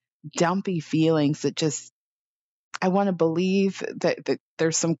dumpy feelings that just, I want to believe that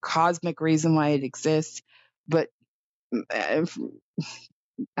there's some cosmic reason why it exists, but maybe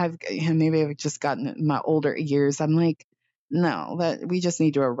I've just gotten it in my older years. I'm like, no, that we just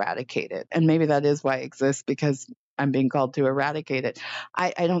need to eradicate it. And maybe that is why it exists, because I'm being called to eradicate it.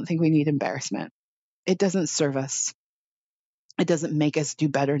 I don't think we need embarrassment. It doesn't serve us. It doesn't make us do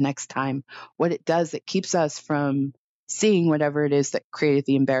better next time. What it does, it keeps us from seeing whatever it is that created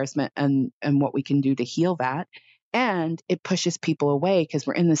the embarrassment and what we can do to heal that. And it pushes people away because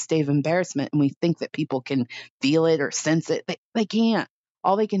we're in this state of embarrassment and we think that people can feel it or sense it. They can't.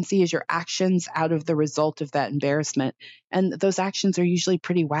 All they can see is your actions out of the result of that embarrassment. And those actions are usually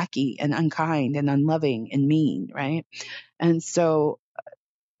pretty wacky and unkind and unloving and mean, right? And so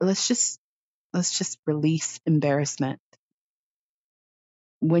let's just release embarrassment.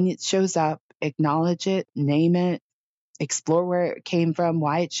 When it shows up, acknowledge it, name it, explore where it came from,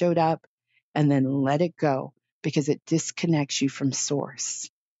 why it showed up, and then let it go, because it disconnects you from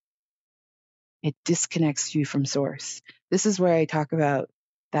source. It disconnects you from source. This is where I talk about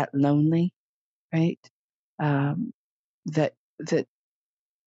that lonely, right? That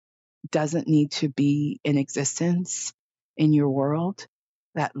doesn't need to be in existence in your world.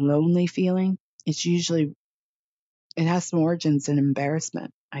 That lonely feeling, it's usually, it has some origins in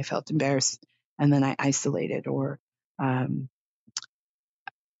embarrassment. I felt embarrassed and then I isolated, or um,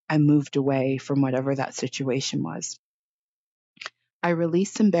 I moved away from whatever that situation was. I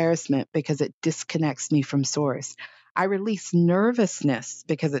release embarrassment because it disconnects me from source. I release nervousness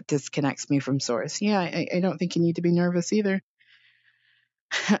because it disconnects me from source. Yeah, I don't think you need to be nervous either.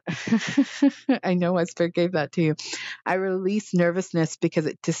 I know I gave that to you. I release nervousness because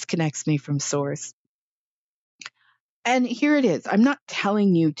it disconnects me from source. And here it is. I'm not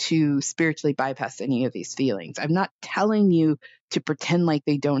telling you to spiritually bypass any of these feelings. I'm not telling you to pretend like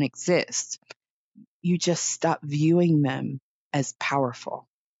they don't exist. You just stop viewing them as powerful.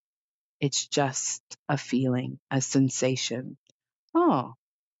 It's just a feeling, a sensation. Oh,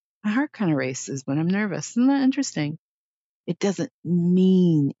 my heart kind of races when I'm nervous. Isn't that interesting? It doesn't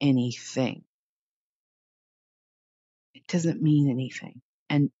mean anything. It doesn't mean anything.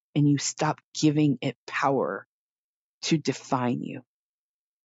 And you stop giving it power to define you.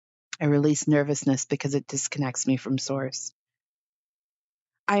 I release nervousness because it disconnects me from source.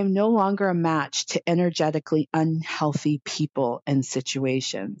 I am no longer a match to energetically unhealthy people and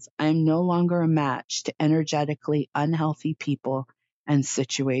situations. I am no longer a match to energetically unhealthy people and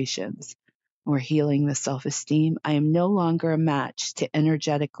situations. We're healing the self-esteem. I am no longer a match to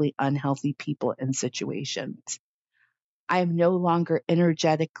energetically unhealthy people and situations. I am no longer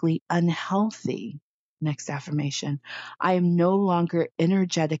energetically unhealthy. Next affirmation. I am no longer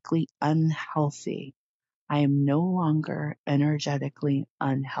energetically unhealthy. I am no longer energetically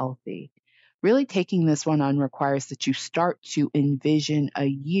unhealthy. Really taking this one on requires that you start to envision a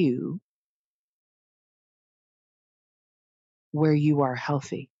you where you are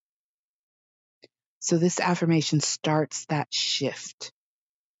healthy. So this affirmation starts that shift.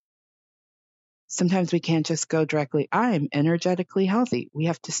 Sometimes we can't just go directly, I'm energetically healthy. We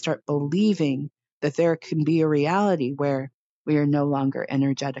have to start believing that there can be a reality where we are no longer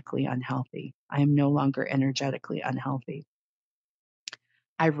energetically unhealthy. I am no longer energetically unhealthy.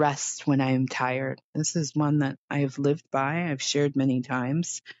 I rest when I am tired. This is one that I have lived by. I've shared many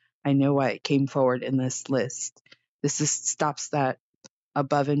times. I know why it came forward in this list. Stops that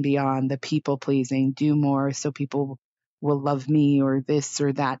above and beyond the people pleasing, do more so people will love me, or this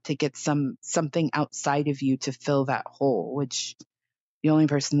or that, to get something outside of you to fill that hole, which the only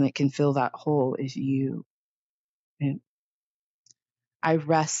person that can fill that hole is you. And I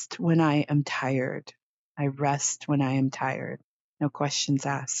rest when I am tired. I rest when I am tired. No questions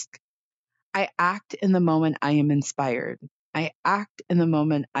asked. I act in the moment I am inspired. I act in the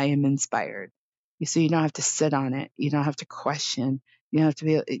moment I am inspired. So you don't have to sit on it. You don't have to question. You don't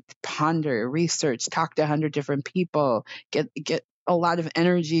have to ponder, research, talk to 100 different people, get a lot of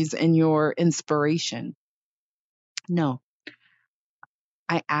energies in your inspiration. No,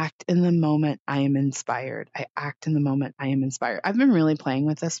 I act in the moment I am inspired. I act in the moment I am inspired. I've been really playing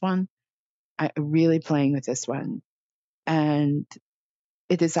with this one. And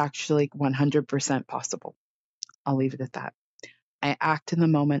it is actually 100% possible. I'll leave it at that. I act in the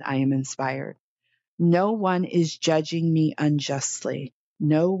moment I am inspired. No one is judging me unjustly.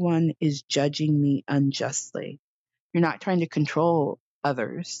 No one is judging me unjustly. You're not trying to control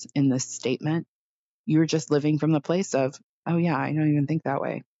others in this statement. You're just living from the place of, oh yeah, I don't even think that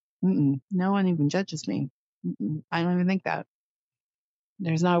way. No one even judges me. I don't even think that.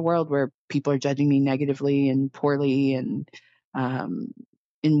 There's not a world where people are judging me negatively and poorly and um,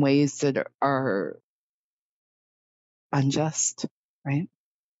 in ways that are unjust, right?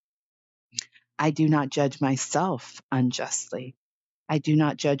 I do not judge myself unjustly. I do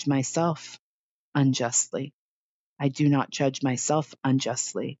not judge myself unjustly. I do not judge myself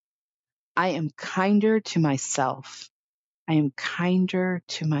unjustly. I am kinder to myself. I am kinder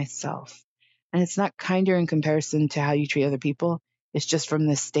to myself. And it's not kinder in comparison to how you treat other people. It's just from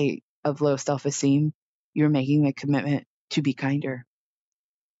this state of low self-esteem, you're making the commitment to be kinder.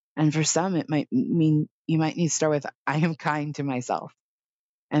 And for some, it might mean you might need to start with, I am kind to myself.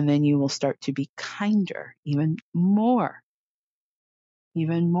 And then you will start to be kinder, even more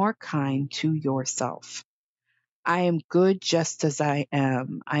kind to yourself. I am good just as I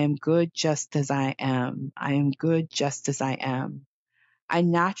am. I am good just as I am. I am good just as I am. I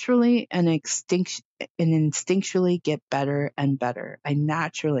naturally and instinctually get better and better. I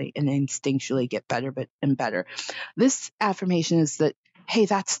naturally and instinctually get better and better. This affirmation is that, hey,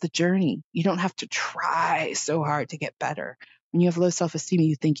 that's the journey. You don't have to try so hard to get better. When you have low self-esteem,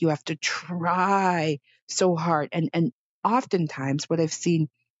 you think you have to try so hard. And oftentimes what I've seen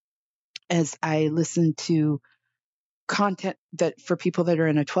as I listen to content that for people that are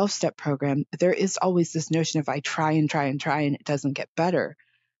in a 12-step program, there is always this notion of I try and try and try and it doesn't get better.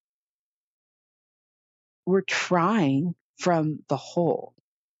 We're trying from the whole,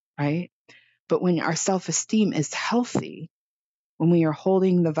 right? But when our self-esteem is healthy, when we are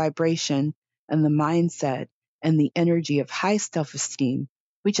holding the vibration and the mindset and the energy of high self-esteem,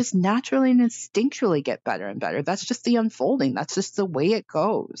 we just naturally and instinctually get better and better. That's just the unfolding. That's just the way it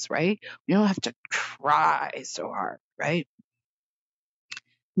goes, right? We don't have to try so hard, right?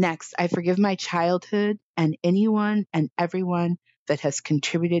 Next, I forgive my childhood and anyone and everyone that has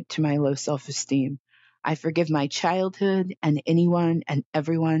contributed to my low self-esteem. I forgive my childhood and anyone and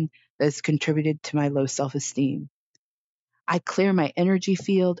everyone that has contributed to my low self-esteem. I clear my energy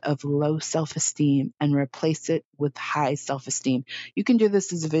field of low self-esteem and replace it with high self-esteem. You can do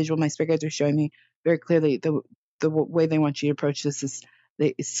this as a visual. My spirit guides are showing me very clearly the way they want you to approach this is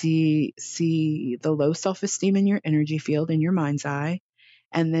they see the low self-esteem in your energy field in your mind's eye,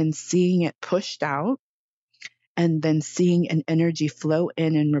 and then seeing it pushed out, and then seeing an energy flow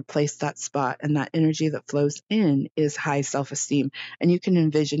in and replace that spot. And that energy that flows in is high self-esteem. And you can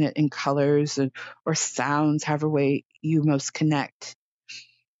envision it in colors or sounds, however way you most connect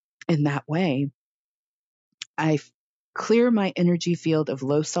in that way. I clear my energy field of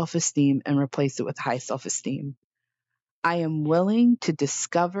low self-esteem and replace it with high self-esteem. I am willing to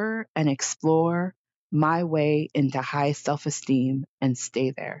discover and explore my way into high self-esteem and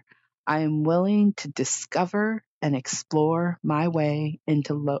stay there. I am willing to discover and explore my way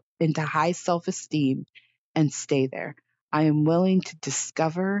into high self-esteem and stay there. I am willing to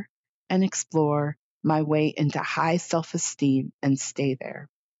discover and explore my way into high self-esteem and stay there.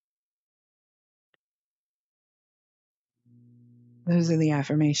 Those are the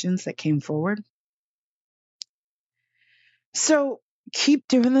affirmations that came forward. So keep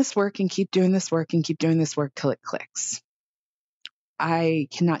doing this work and keep doing this work and keep doing this work till it clicks. I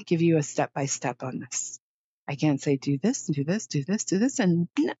cannot give you a step-by-step on this. I can't say do this, do this, do this, do this, and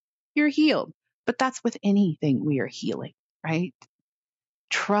you're healed. But that's with anything we are healing, right?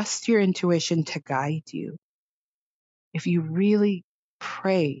 Trust your intuition to guide you. If you really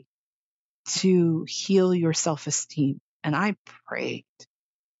pray to heal your self-esteem, and I prayed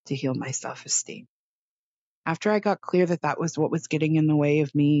to heal my self-esteem. After I got clear that that was what was getting in the way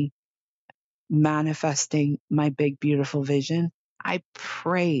of me manifesting my big, beautiful vision, I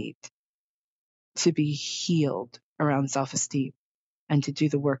prayed to be healed around self-esteem and to do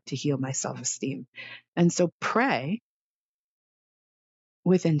the work to heal my self-esteem. And so pray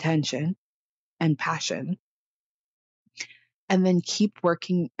with intention and passion, and then keep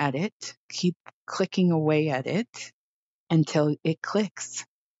working at it, keep clicking away at it until it clicks.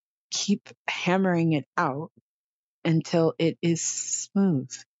 Keep hammering it out until it is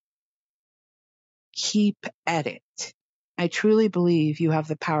smooth. Keep at it. I truly believe you have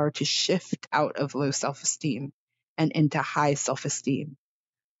the power to shift out of low self-esteem and into high self-esteem.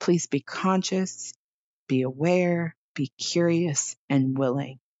 Please be conscious, be aware, be curious, and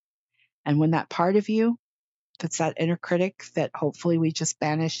willing. And when that part of you, that's that inner critic that hopefully we just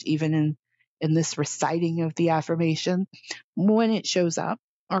banished even in this reciting of the affirmation, when it shows up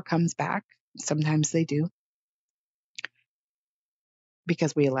or comes back, sometimes they do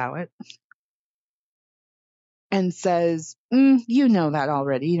because we allow it, and says, you know that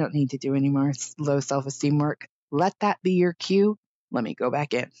already. You don't need to do any more low self-esteem work. Let that be your cue. Let me go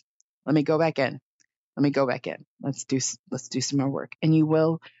back in. Let me go back in. Let me go back in. Let's do some more work. And you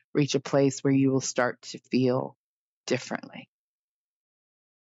will reach a place where you will start to feel differently.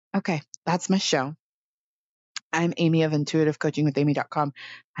 Okay, that's my show. I'm Amy of intuitivecoachingwithamy.com.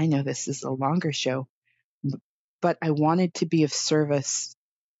 I know this is a longer show, but I wanted to be of service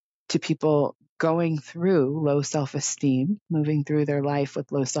to people going through low self-esteem, moving through their life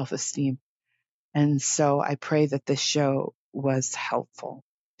with low self-esteem. And so I pray that this show was helpful.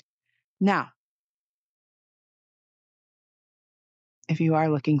 Now, if you are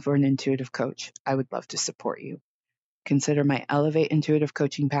looking for an intuitive coach, I would love to support you. Consider my Elevate Intuitive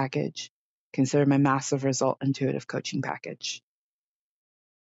Coaching Package. Consider my Massive Result Intuitive Coaching Package.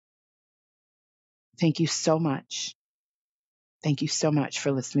 Thank you so much. Thank you so much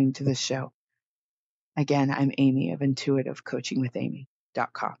for listening to this show. Again, I'm Amy of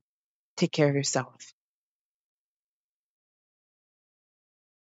intuitivecoachingwithamy.com. Take care of yourself.